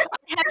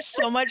have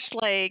so much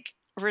like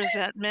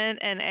resentment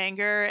and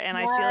anger, and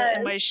I feel it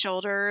in my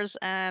shoulders.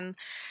 And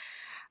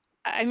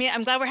I mean,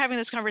 I'm glad we're having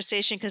this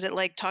conversation because it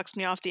like talks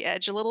me off the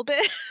edge a little bit.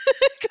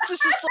 Because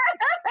it's just like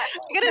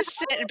I gotta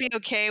sit and be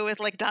okay with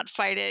like not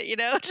fight it,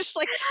 just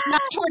like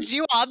not towards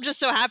you. I'm just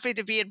so happy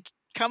to be in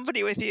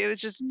company with you.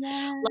 It's just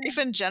life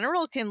in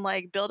general can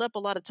like build up a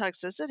lot of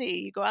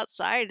toxicity. You go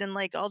outside and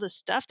like all the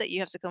stuff that you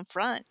have to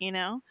confront,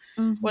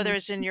 whether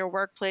it's in your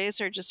workplace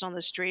or just on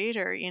the street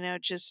or,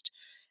 just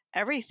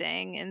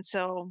everything. And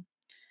so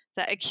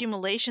that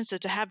accumulation, so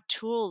to have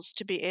tools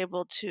to be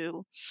able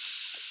to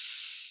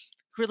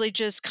really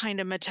just kind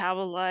of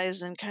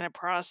metabolize and kind of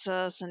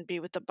process and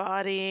be with the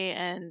body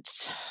and,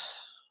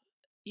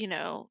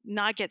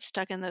 not get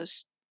stuck in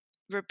those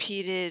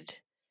repeated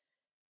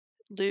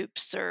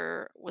loops,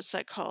 or what's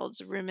that called?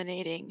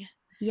 Ruminating.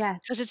 Yes.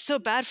 Because it's so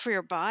bad for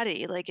your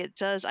body. Like it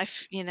does.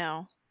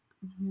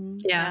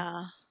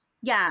 Yeah.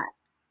 Yeah.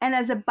 And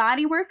as a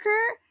body worker,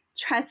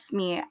 trust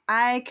me,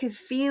 I could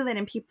feel it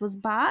in people's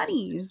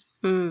bodies.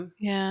 Mm.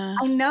 Yeah.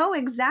 I know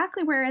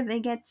exactly where they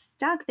get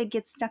stuck. They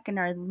get stuck in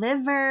our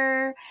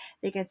liver.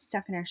 They get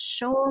stuck in our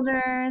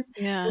shoulders.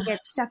 Yeah. They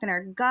get stuck in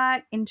our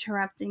gut,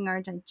 interrupting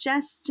our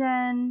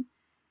digestion.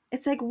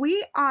 It's like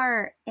we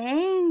are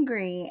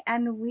angry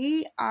and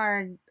we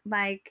are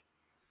like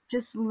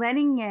just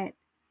letting it,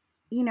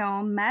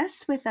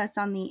 mess with us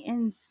on the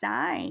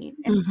inside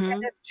instead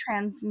of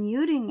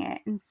transmuting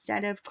it,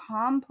 instead of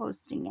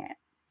composting it.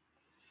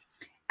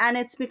 And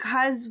it's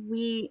because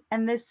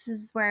and this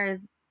is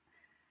where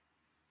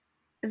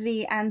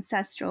the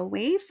ancestral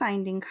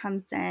wayfinding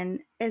comes in,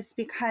 is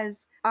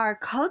because our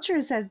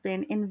cultures have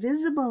been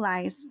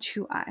invisibilized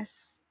to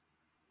us,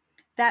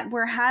 that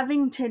we're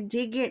having to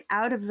dig it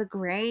out of the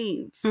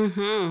grave,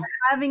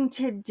 having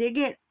to dig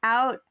it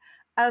out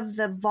of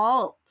the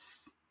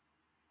vaults.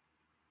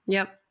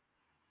 Yep.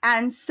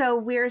 And so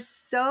we're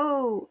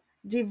so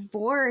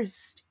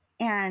divorced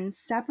and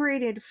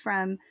separated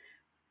from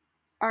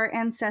our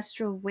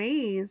ancestral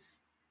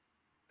ways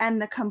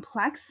and the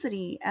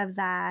complexity of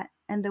that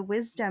and the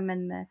wisdom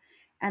and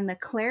the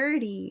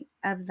clarity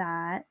of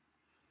that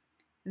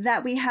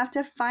we have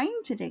to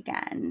find it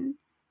again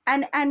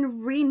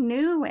and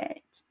renew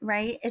it,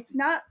 right? It's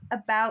not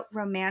about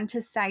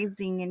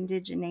romanticizing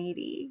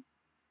indigeneity.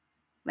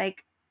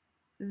 Like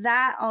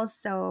that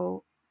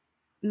also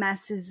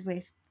messes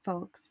with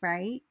folks,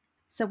 right?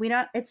 So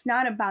it's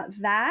not about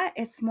that.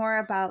 It's more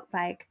about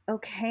like,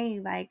 okay,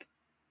 like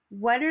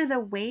what are the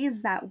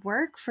ways that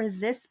work for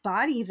this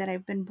body that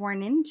I've been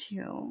born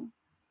into?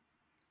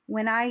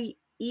 When I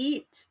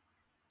eat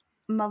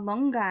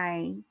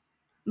malungai,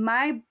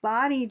 my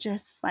body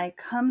just like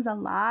comes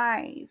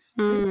alive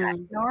with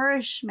that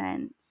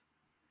nourishment.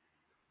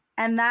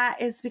 And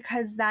that is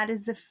because that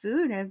is the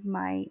food of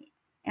my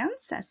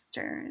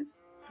ancestors.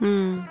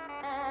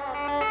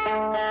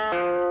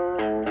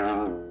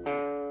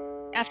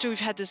 After after we've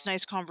had this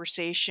nice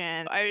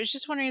conversation, I was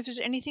just wondering if there's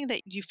anything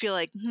that you feel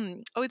like,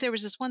 oh, there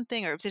was this one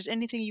thing, or if there's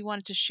anything you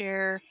wanted to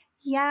share.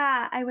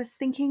 Yeah, I was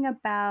thinking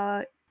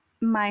about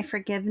my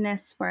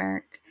forgiveness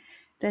work,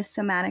 the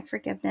somatic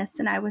forgiveness,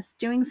 and I was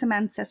doing some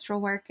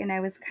ancestral work and I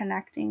was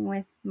connecting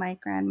with my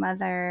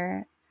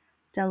grandmother,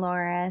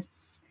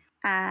 Dolores,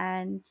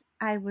 and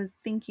I was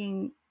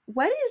thinking,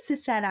 what is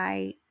it that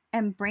I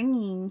am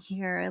bringing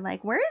here?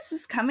 Like, where is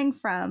this coming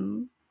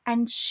from?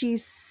 And she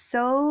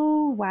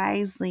so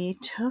wisely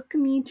took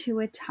me to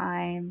a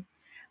time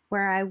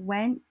where I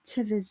went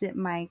to visit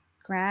my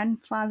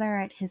grandfather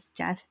at his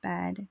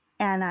deathbed.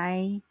 And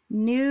I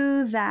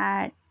knew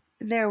that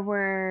there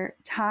were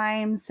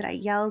times that I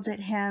yelled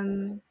at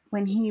him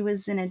when he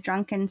was in a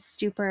drunken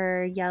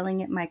stupor,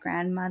 yelling at my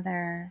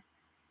grandmother.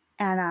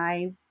 And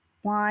I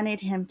wanted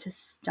him to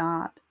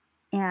stop.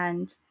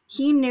 And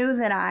he knew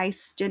that I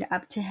stood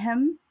up to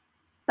him.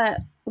 But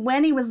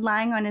when he was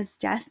lying on his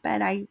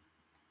deathbed, I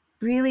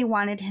really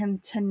wanted him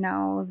to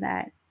know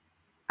that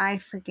I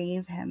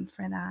forgave him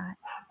for that.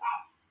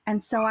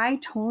 And so I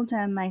told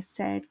him, I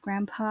said,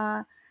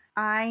 Grandpa,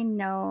 I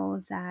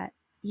know that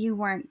you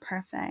weren't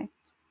perfect,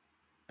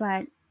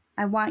 but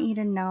I want you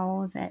to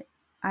know that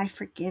I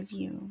forgive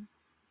you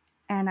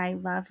and I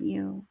love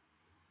you.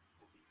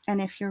 And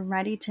if you're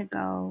ready to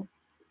go,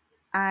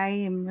 I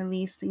am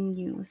releasing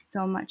you with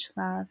so much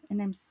love.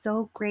 And I'm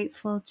so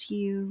grateful to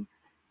you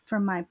for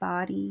my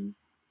body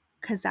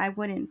because I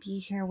wouldn't be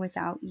here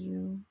without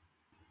you.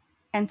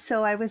 And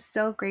so I was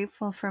so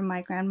grateful for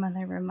my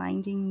grandmother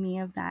reminding me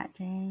of that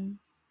day.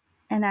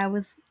 And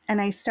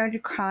I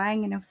started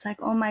crying and I was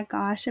like, oh my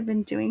gosh, I've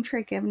been doing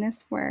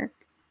forgiveness work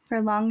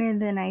for longer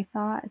than I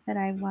thought that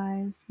I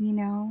was, you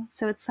know?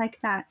 So it's like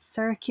that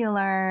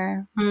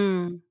circular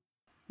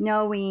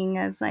knowing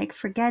of like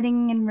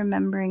forgetting and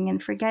remembering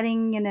and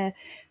forgetting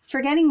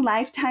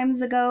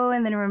lifetimes ago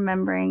and then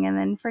remembering and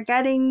then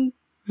forgetting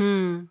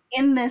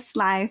in this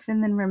life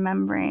and then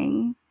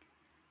remembering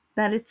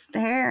that it's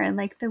there.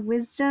 Like the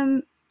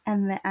wisdom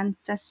and the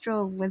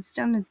ancestral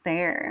wisdom is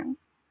there.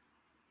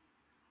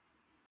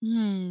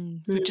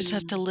 We just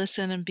have to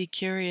listen and be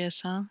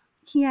curious, huh?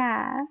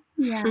 Yeah.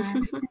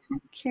 Oh my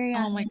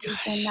Curiosities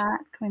are gosh. not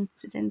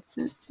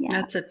coincidences. Yeah.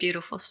 That's a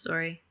beautiful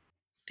story.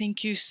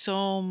 Thank you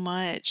so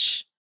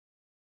much.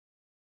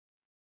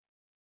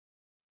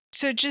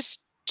 So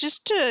just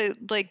to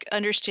like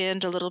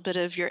understand a little bit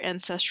of your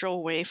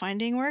ancestral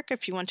wayfinding work,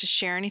 if you want to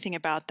share anything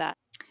about that.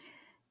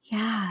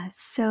 Yeah.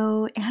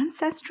 So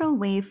ancestral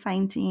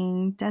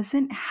wayfinding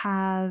doesn't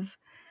have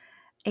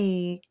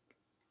a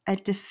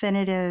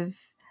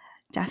definitive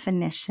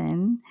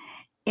definition.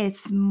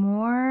 It's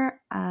more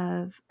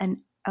of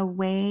a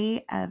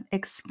way of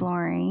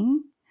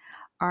exploring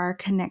our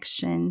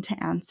connection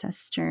to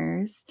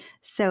ancestors.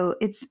 So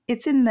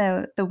it's in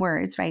the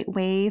words, right?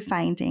 Way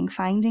finding,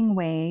 finding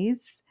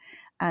ways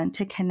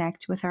to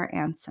connect with our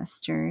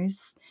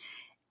ancestors.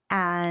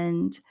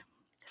 And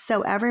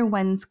so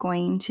everyone's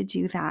going to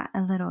do that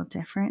a little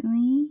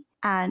differently.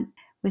 And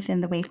within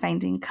the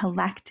Wayfinding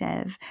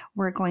Collective,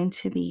 we're going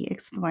to be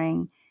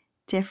exploring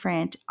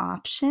different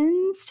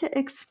options to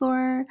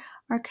explore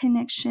our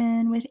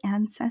connection with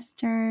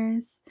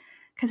ancestors.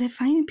 Because I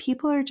find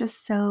people are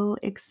just so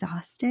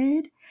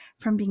exhausted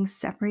from being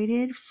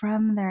separated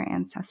from their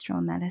ancestral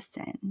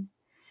medicine,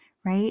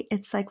 right?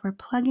 It's like we're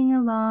plugging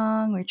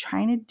along, we're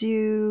trying to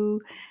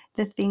do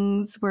the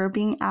things we're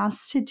being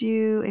asked to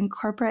do in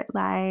corporate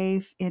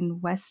life, in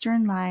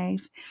Western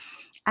life.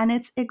 And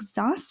it's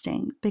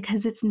exhausting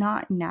because it's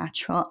not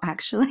natural,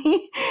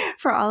 actually,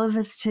 for all of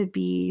us to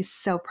be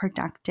so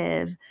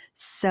productive,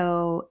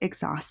 so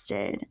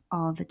exhausted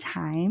all the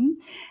time.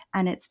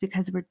 And it's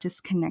because we're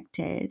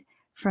disconnected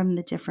from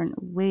the different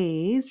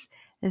ways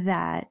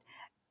that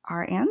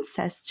our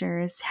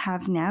ancestors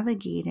have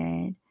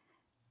navigated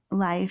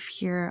life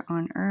here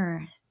on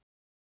earth.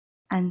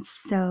 And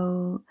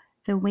so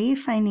the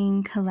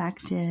Wayfinding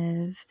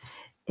Collective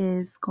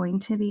is going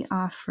to be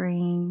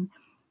offering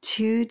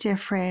 2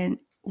 different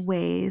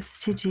ways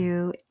to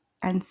do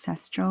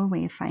ancestral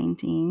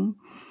wayfinding.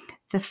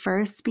 The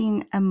first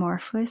being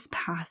amorphous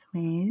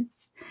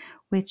pathways,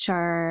 which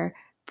are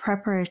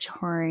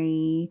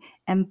preparatory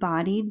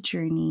embodied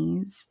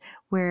journeys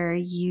where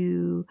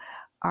you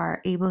are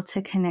able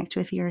to connect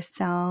with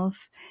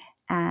yourself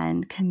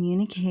and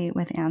communicate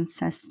with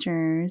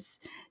ancestors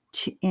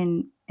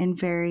in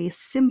very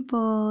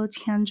simple,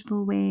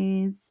 tangible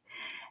ways.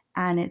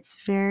 And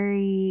it's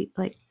very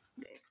like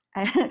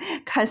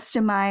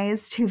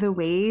customized to the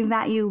way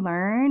that you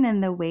learn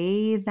and the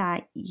way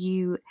that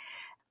you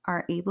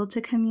are able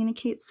to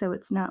communicate. So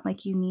it's not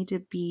like you need to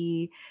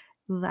be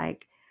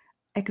like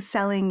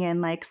excelling in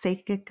like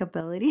psychic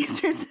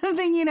abilities or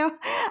something, you know.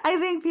 I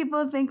think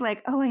people think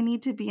like, oh, I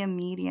need to be a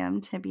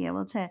medium to be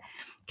able to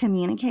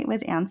communicate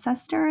with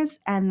ancestors,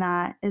 and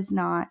that is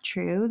not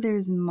true.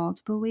 There's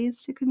multiple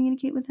ways to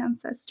communicate with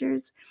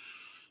ancestors.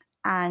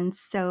 And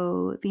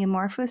so the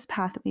amorphous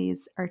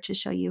pathways are to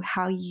show you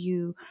how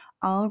you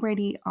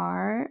already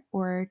are,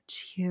 or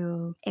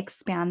to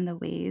expand the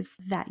ways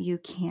that you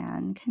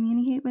can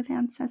communicate with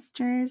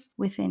ancestors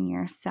within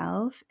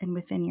yourself and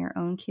within your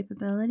own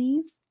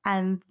capabilities.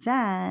 And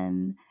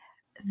then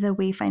the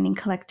Wayfinding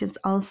Collective's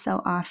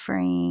also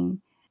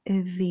offering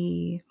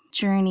the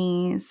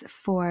journeys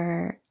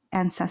for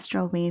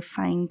ancestral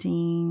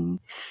wayfinding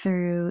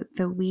through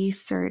the We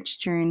Search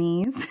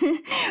journeys,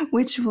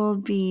 which will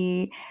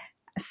be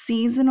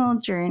seasonal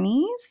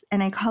journeys.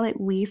 And I call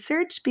it We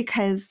Search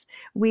because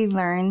we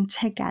learn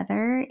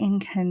together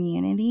in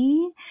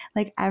community.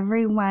 Like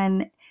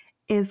everyone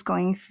is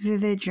going through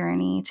the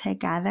journey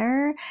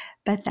together,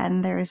 but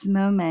then there's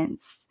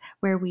moments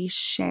where we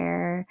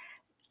share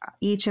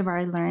each of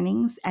our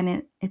learnings,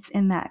 and it's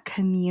in that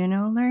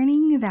communal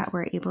learning that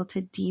we're able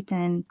to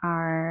deepen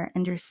our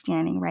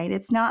understanding, right?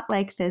 It's not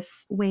like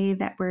this way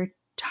that we're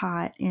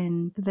taught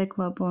in the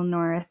global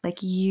north,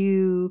 like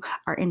you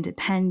are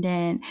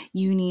independent,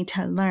 you need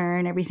to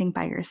learn everything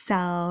by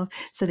yourself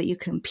so that you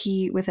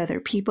compete with other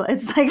people.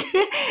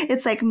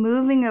 It's like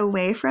moving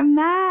away from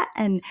that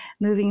and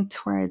moving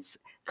towards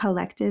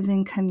collective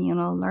and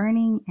communal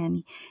learning,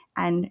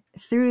 and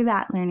through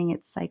that learning,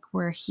 it's like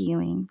we're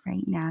healing,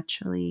 right,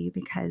 naturally,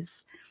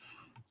 because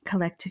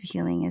collective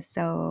healing is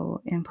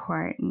so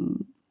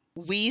important.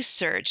 We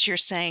Search, you're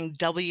saying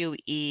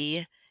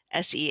WESEARCH.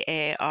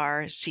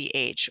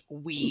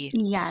 We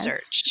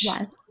Search.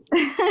 Yes.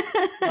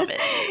 Love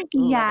it.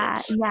 Yeah,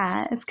 Love it.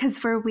 yeah. It's because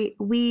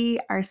we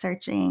are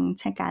searching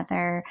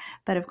together,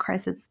 but of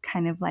course it's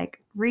kind of like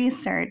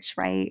research,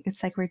 right?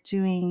 It's like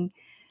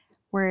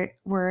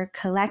we're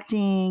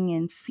collecting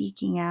and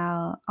seeking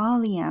out all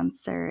the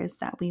answers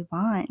that we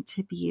want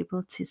to be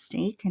able to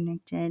stay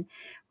connected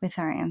with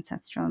our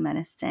ancestral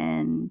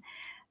medicine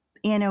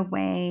in a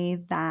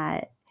way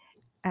that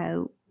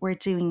we're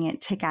doing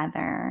it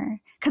together,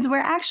 because we're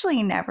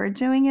actually never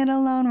doing it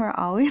alone. We're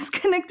always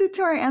connected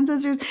to our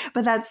ancestors,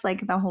 but that's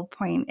like the whole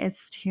point,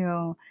 is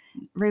to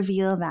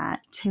reveal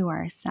that to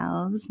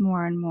ourselves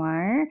more and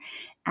more,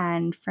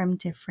 and from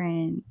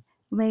different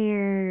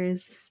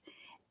layers.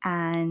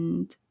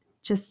 And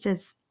just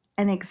as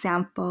an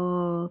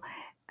example,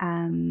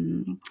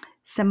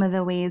 some of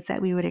the ways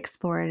that we would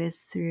explore it is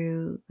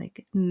through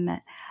like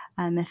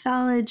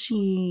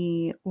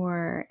mythology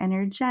or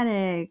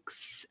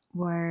energetics,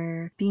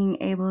 or being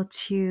able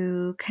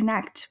to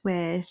connect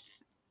with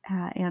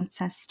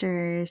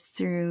ancestors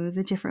through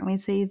the different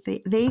ways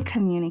they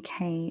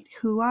communicate.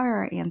 Who are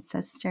our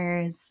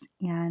ancestors,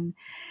 and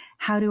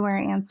how do our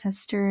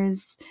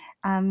ancestors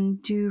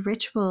do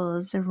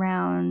rituals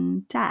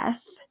around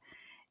death?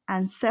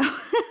 And so,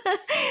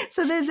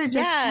 so those are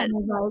just Yeah. kind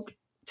of like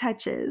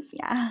touches.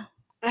 Yeah.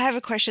 I have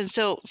a question.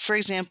 So, for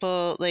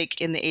example,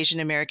 like in the Asian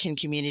American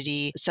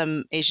community,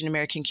 some Asian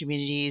American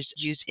communities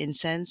use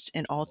incense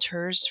and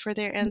altars for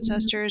their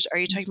ancestors. Are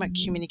you talking about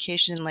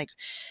communication? Like,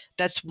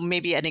 that's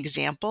maybe an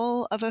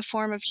example of a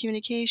form of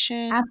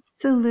communication?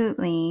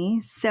 Absolutely.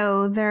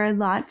 So there are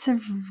lots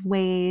of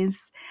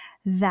ways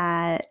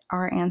that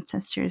our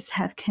ancestors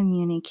have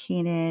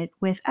communicated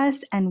with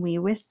us and we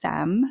with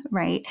them,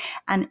 right?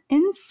 And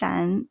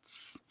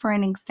incense, for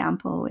an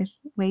example, with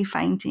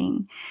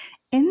wayfinding,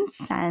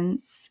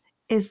 incense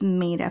is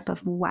made up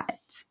of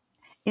what?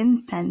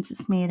 Incense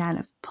is made out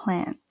of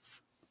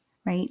plants,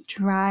 right?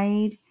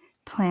 Dried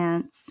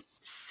plants.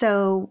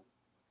 So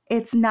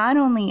it's not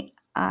only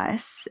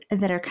us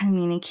that are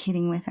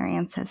communicating with our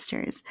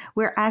ancestors.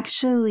 We're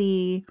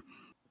actually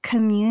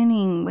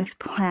communing with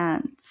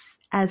plants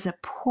as a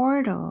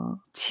portal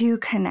to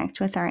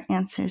connect with our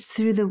ancestors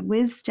through the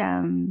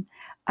wisdom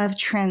of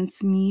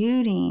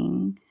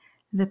transmuting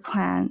the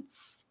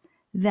plants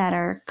that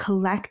are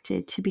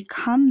collected to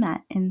become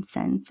that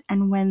incense.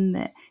 And when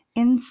the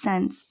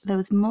incense,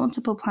 those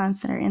multiple plants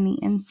that are in the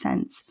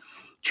incense,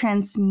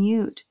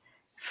 transmute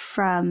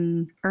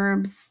from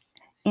herbs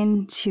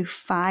into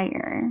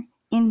fire,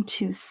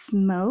 into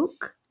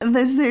smoke.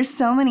 There's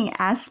so many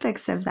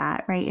aspects of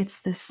that, right?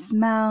 It's the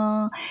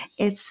smell,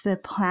 it's the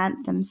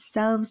plant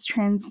themselves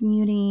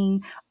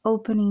transmuting,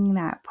 opening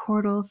that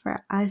portal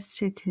for us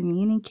to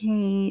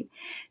communicate,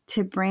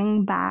 to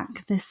bring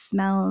back the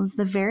smells,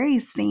 the very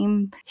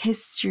same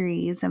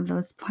histories of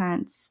those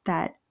plants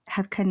that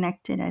have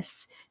connected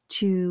us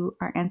to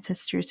our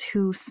ancestors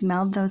who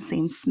smelled those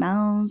same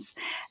smells,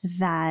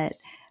 that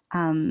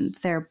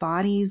their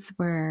bodies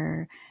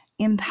were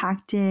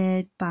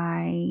impacted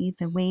by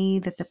the way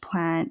that the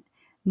plant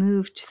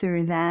moved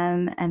through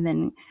them, and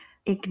then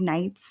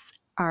ignites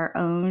our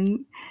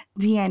own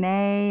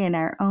DNA and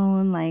our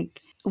own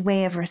like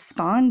way of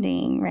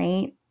responding,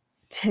 right?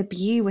 To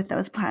be with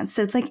those plants.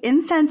 So it's like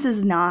incense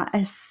is not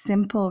a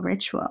simple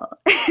ritual.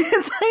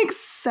 It's like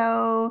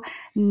so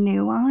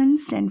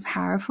nuanced and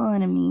powerful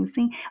and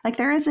amazing. Like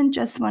there isn't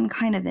just one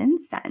kind of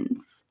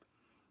incense,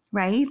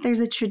 right? There's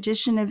a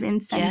tradition of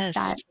incense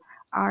that Yes.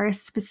 our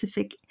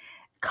specific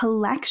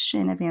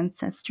collection of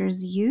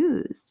ancestors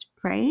used,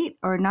 right?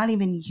 Or not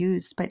even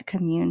used, but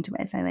communed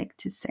with, I like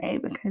to say,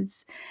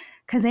 because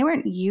they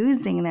weren't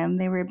using them,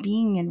 they were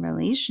being in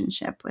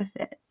relationship with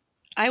it.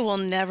 I will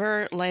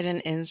never light an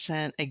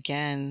incense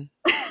again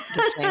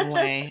the same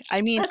way.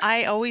 I mean,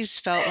 I always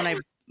felt when I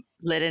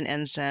lit an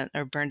incense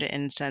or burned an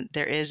incense,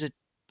 there is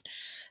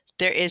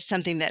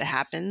something that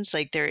happens.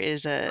 Like there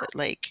is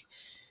like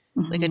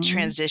a Mhm.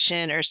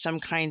 transition or some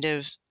kind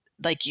of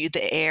like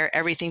the air,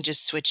 everything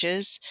just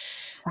switches.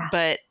 Yeah.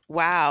 But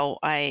wow,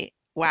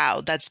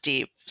 that's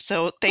deep.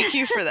 So thank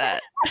you for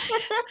that.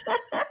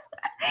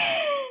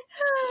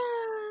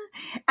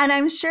 And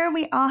I'm sure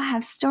we all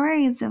have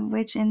stories of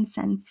which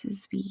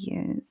incenses we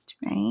used,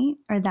 right?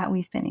 Or that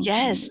we've been in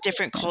Yes, community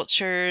different with.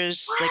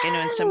 cultures. Like I know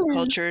in some Yes.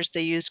 cultures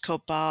they use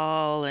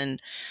copal and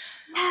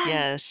Yes.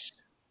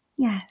 yes,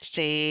 Yes.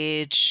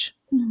 sage.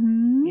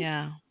 Hmm.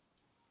 Yeah.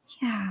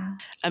 Yeah.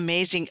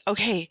 Amazing.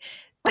 Okay.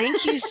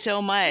 Thank you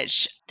so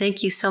much.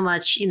 Thank you so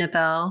much,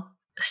 Inabel.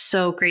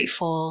 So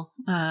grateful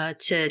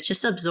to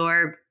just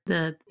absorb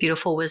the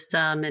beautiful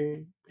wisdom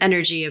and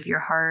energy of your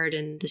heart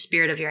and the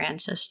spirit of your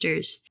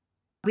ancestors.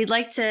 We'd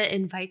like to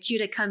invite you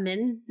to come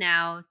in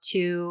now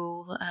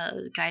to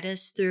guide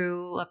us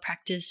through a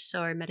practice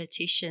or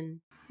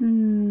meditation.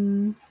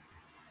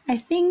 I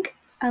think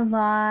a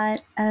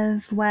lot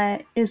of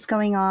what is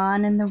going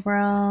on in the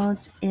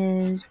world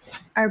is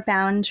our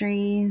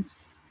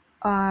boundaries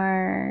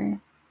are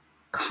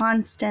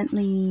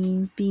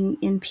constantly being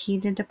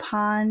impeded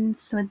upon.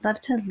 So I'd love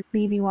to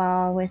leave you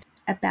all with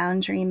a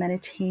boundary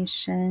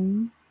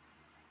meditation.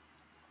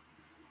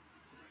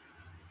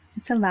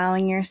 It's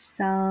allowing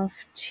yourself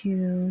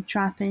to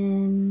drop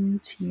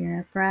into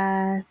your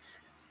breath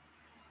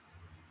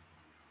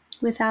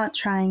without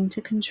trying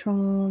to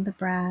control the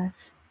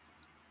breath.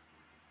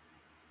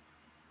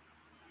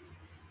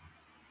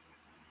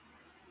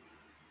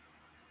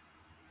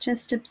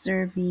 Just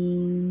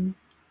observing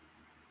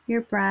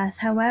your breath,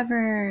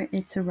 however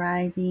it's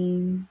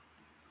arriving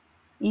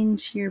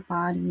into your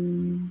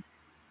body.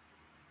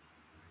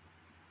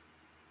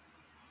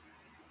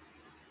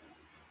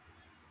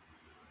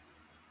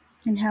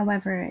 And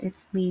however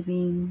it's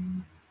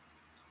leaving,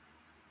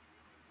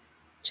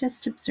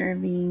 just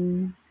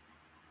observing.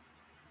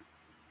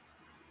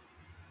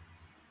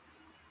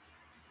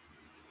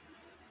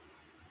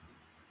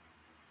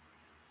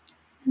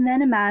 And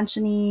then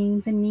imagining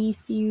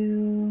beneath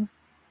you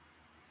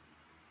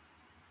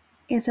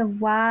is a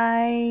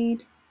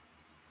wide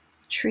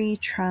tree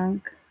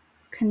trunk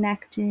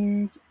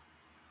connected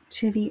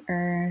to the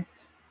earth.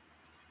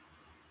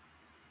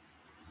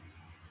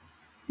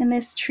 And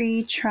this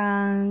tree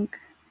trunk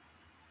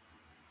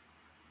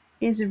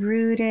is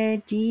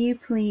rooted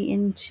deeply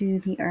into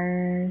the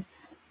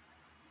earth.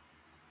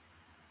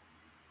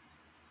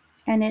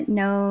 And it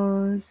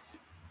knows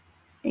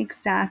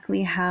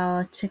exactly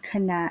how to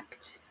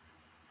connect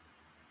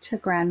to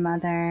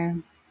grandmother.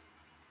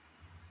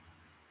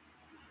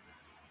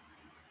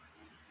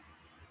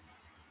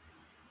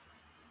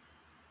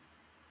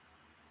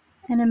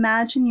 And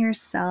imagine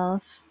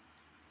yourself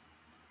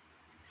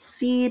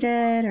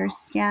seated or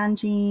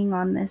standing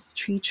on this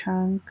tree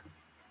trunk.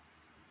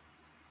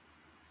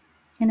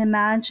 And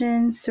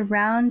imagine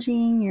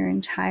surrounding your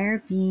entire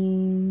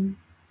being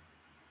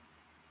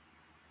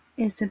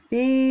is a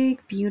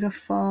big,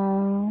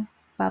 beautiful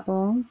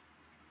bubble.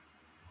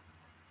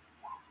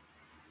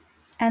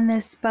 And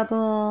this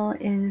bubble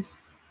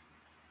is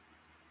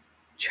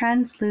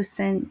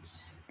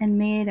translucent and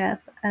made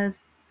up of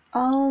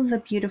all the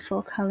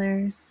beautiful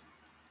colors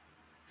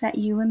that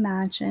you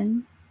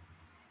imagine.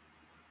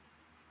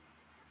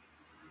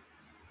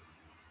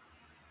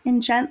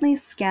 And gently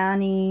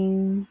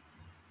scanning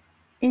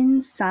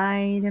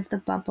inside of the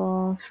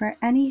bubble for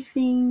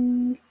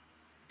anything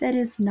that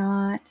is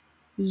not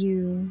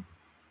you.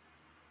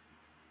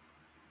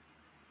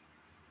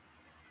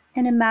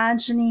 And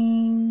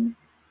imagining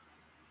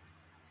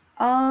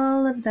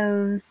all of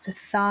those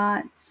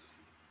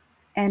thoughts,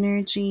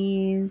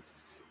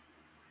 energies,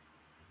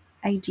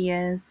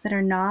 ideas that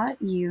are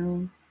not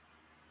you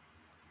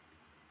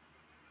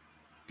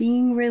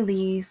being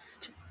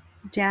released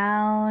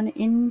down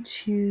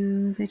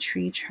into the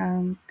tree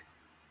trunk,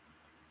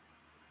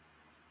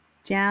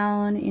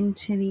 down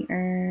into the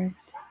earth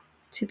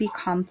to be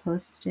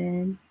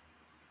composted,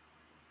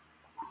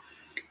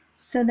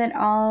 so that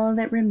all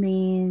that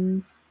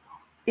remains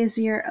is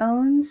your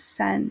own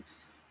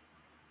sense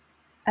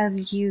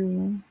of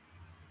you,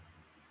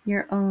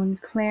 your own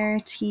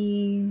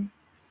clarity,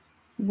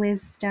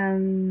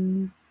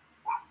 wisdom,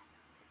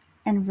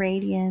 and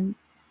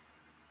radiance.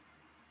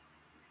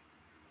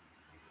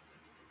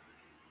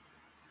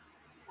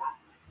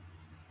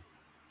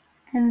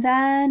 And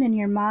then in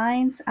your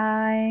mind's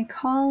eye,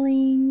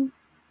 calling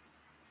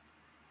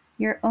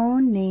your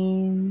own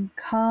name,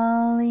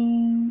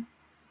 calling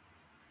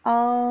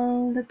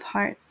all the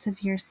parts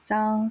of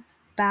yourself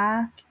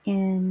back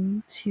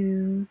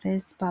into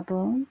this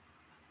bubble,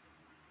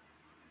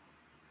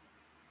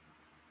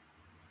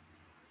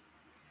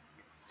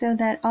 so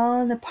that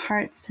all the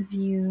parts of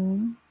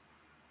you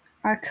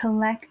are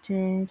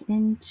collected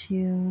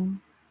into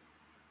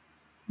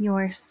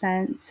your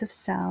sense of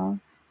self.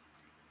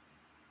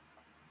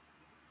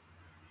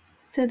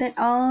 so that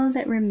all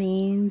that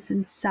remains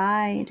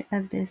inside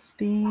of this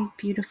big,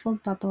 beautiful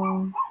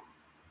bubble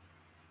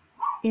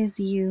is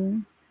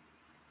you.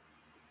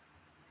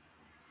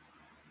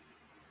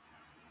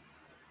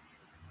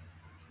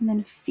 And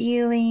then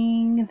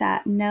feeling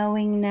that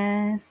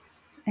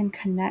knowingness and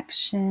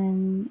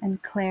connection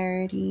and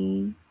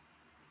clarity.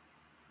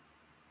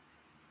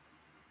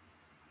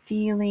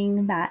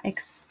 Feeling that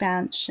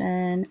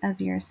expansion of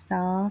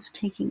yourself,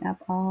 taking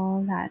up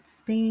all that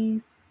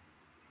space.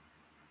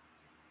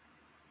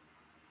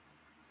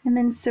 And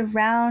then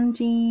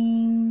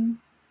surrounding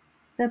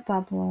the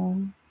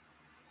bubble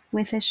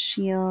with a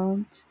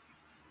shield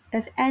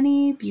of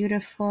any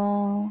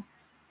beautiful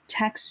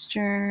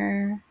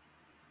texture,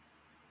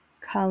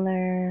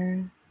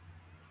 color.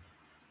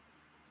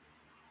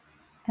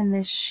 And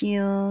this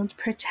shield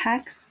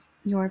protects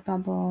your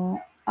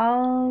bubble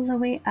all the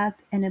way up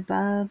and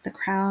above the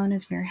crown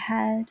of your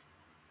head.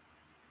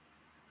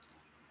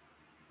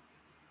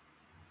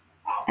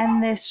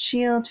 And this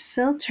shield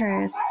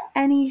filters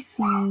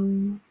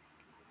anything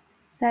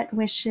that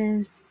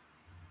wishes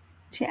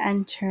to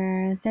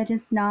enter that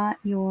is not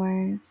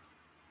yours,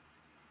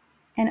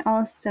 and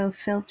also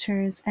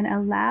filters and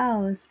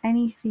allows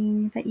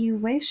anything that you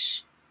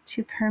wish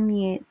to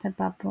permeate the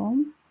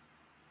bubble,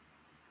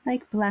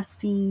 like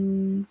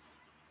blessings.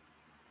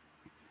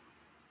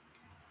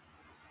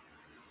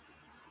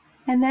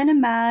 And then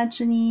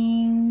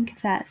imagining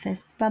that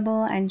this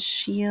bubble and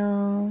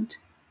shield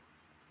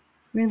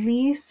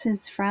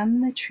releases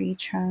from the tree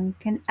trunk,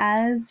 and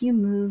as you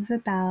move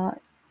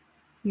about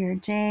your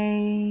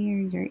day or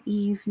your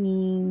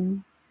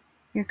evening,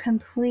 you're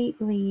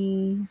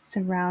completely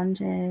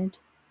surrounded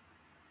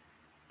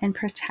and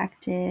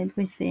protected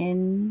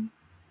within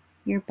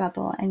your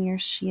bubble and your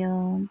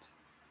shield.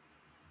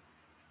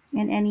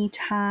 And any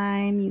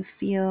time you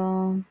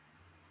feel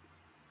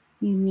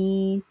you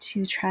need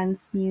to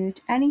transmute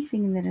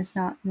anything that is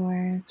not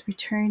yours,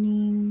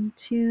 returning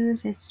to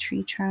this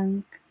tree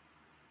trunk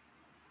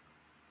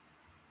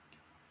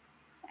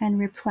and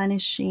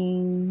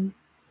replenishing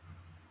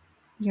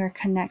your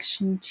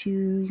connection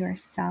to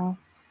yourself.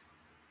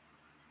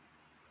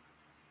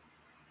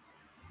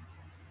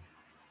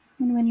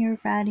 And when you're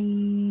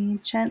ready,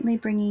 gently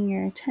bringing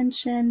your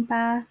attention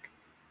back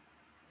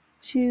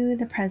to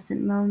the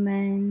present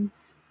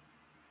moment,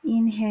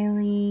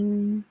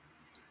 inhaling,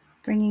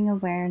 bringing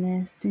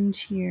awareness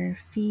into your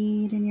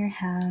feet and your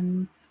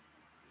hands,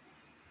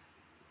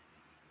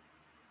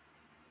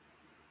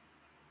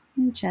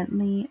 and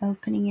gently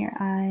opening your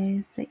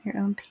eyes at your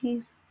own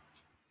pace.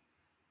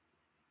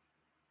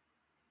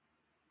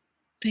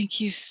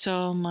 Thank you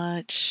so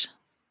much.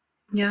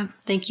 Yeah.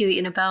 Thank you,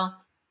 Annabelle.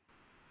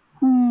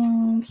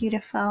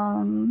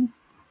 Beautiful.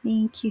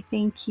 Thank you,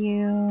 thank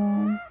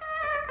you.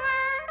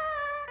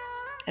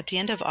 At the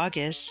end of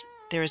August,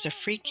 there is a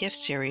free gift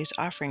series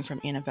offering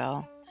from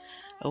Annabelle,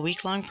 a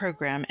week-long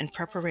program in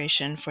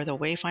preparation for the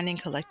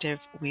Wayfinding Collective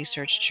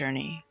research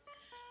journey.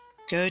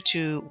 Go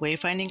to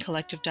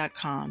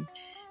wayfindingcollective.com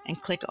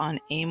and click on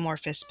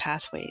Amorphous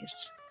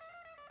Pathways.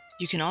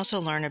 You can also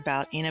learn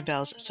about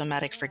Annabelle's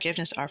somatic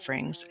forgiveness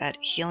offerings at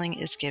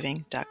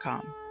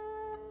healingisgiving.com.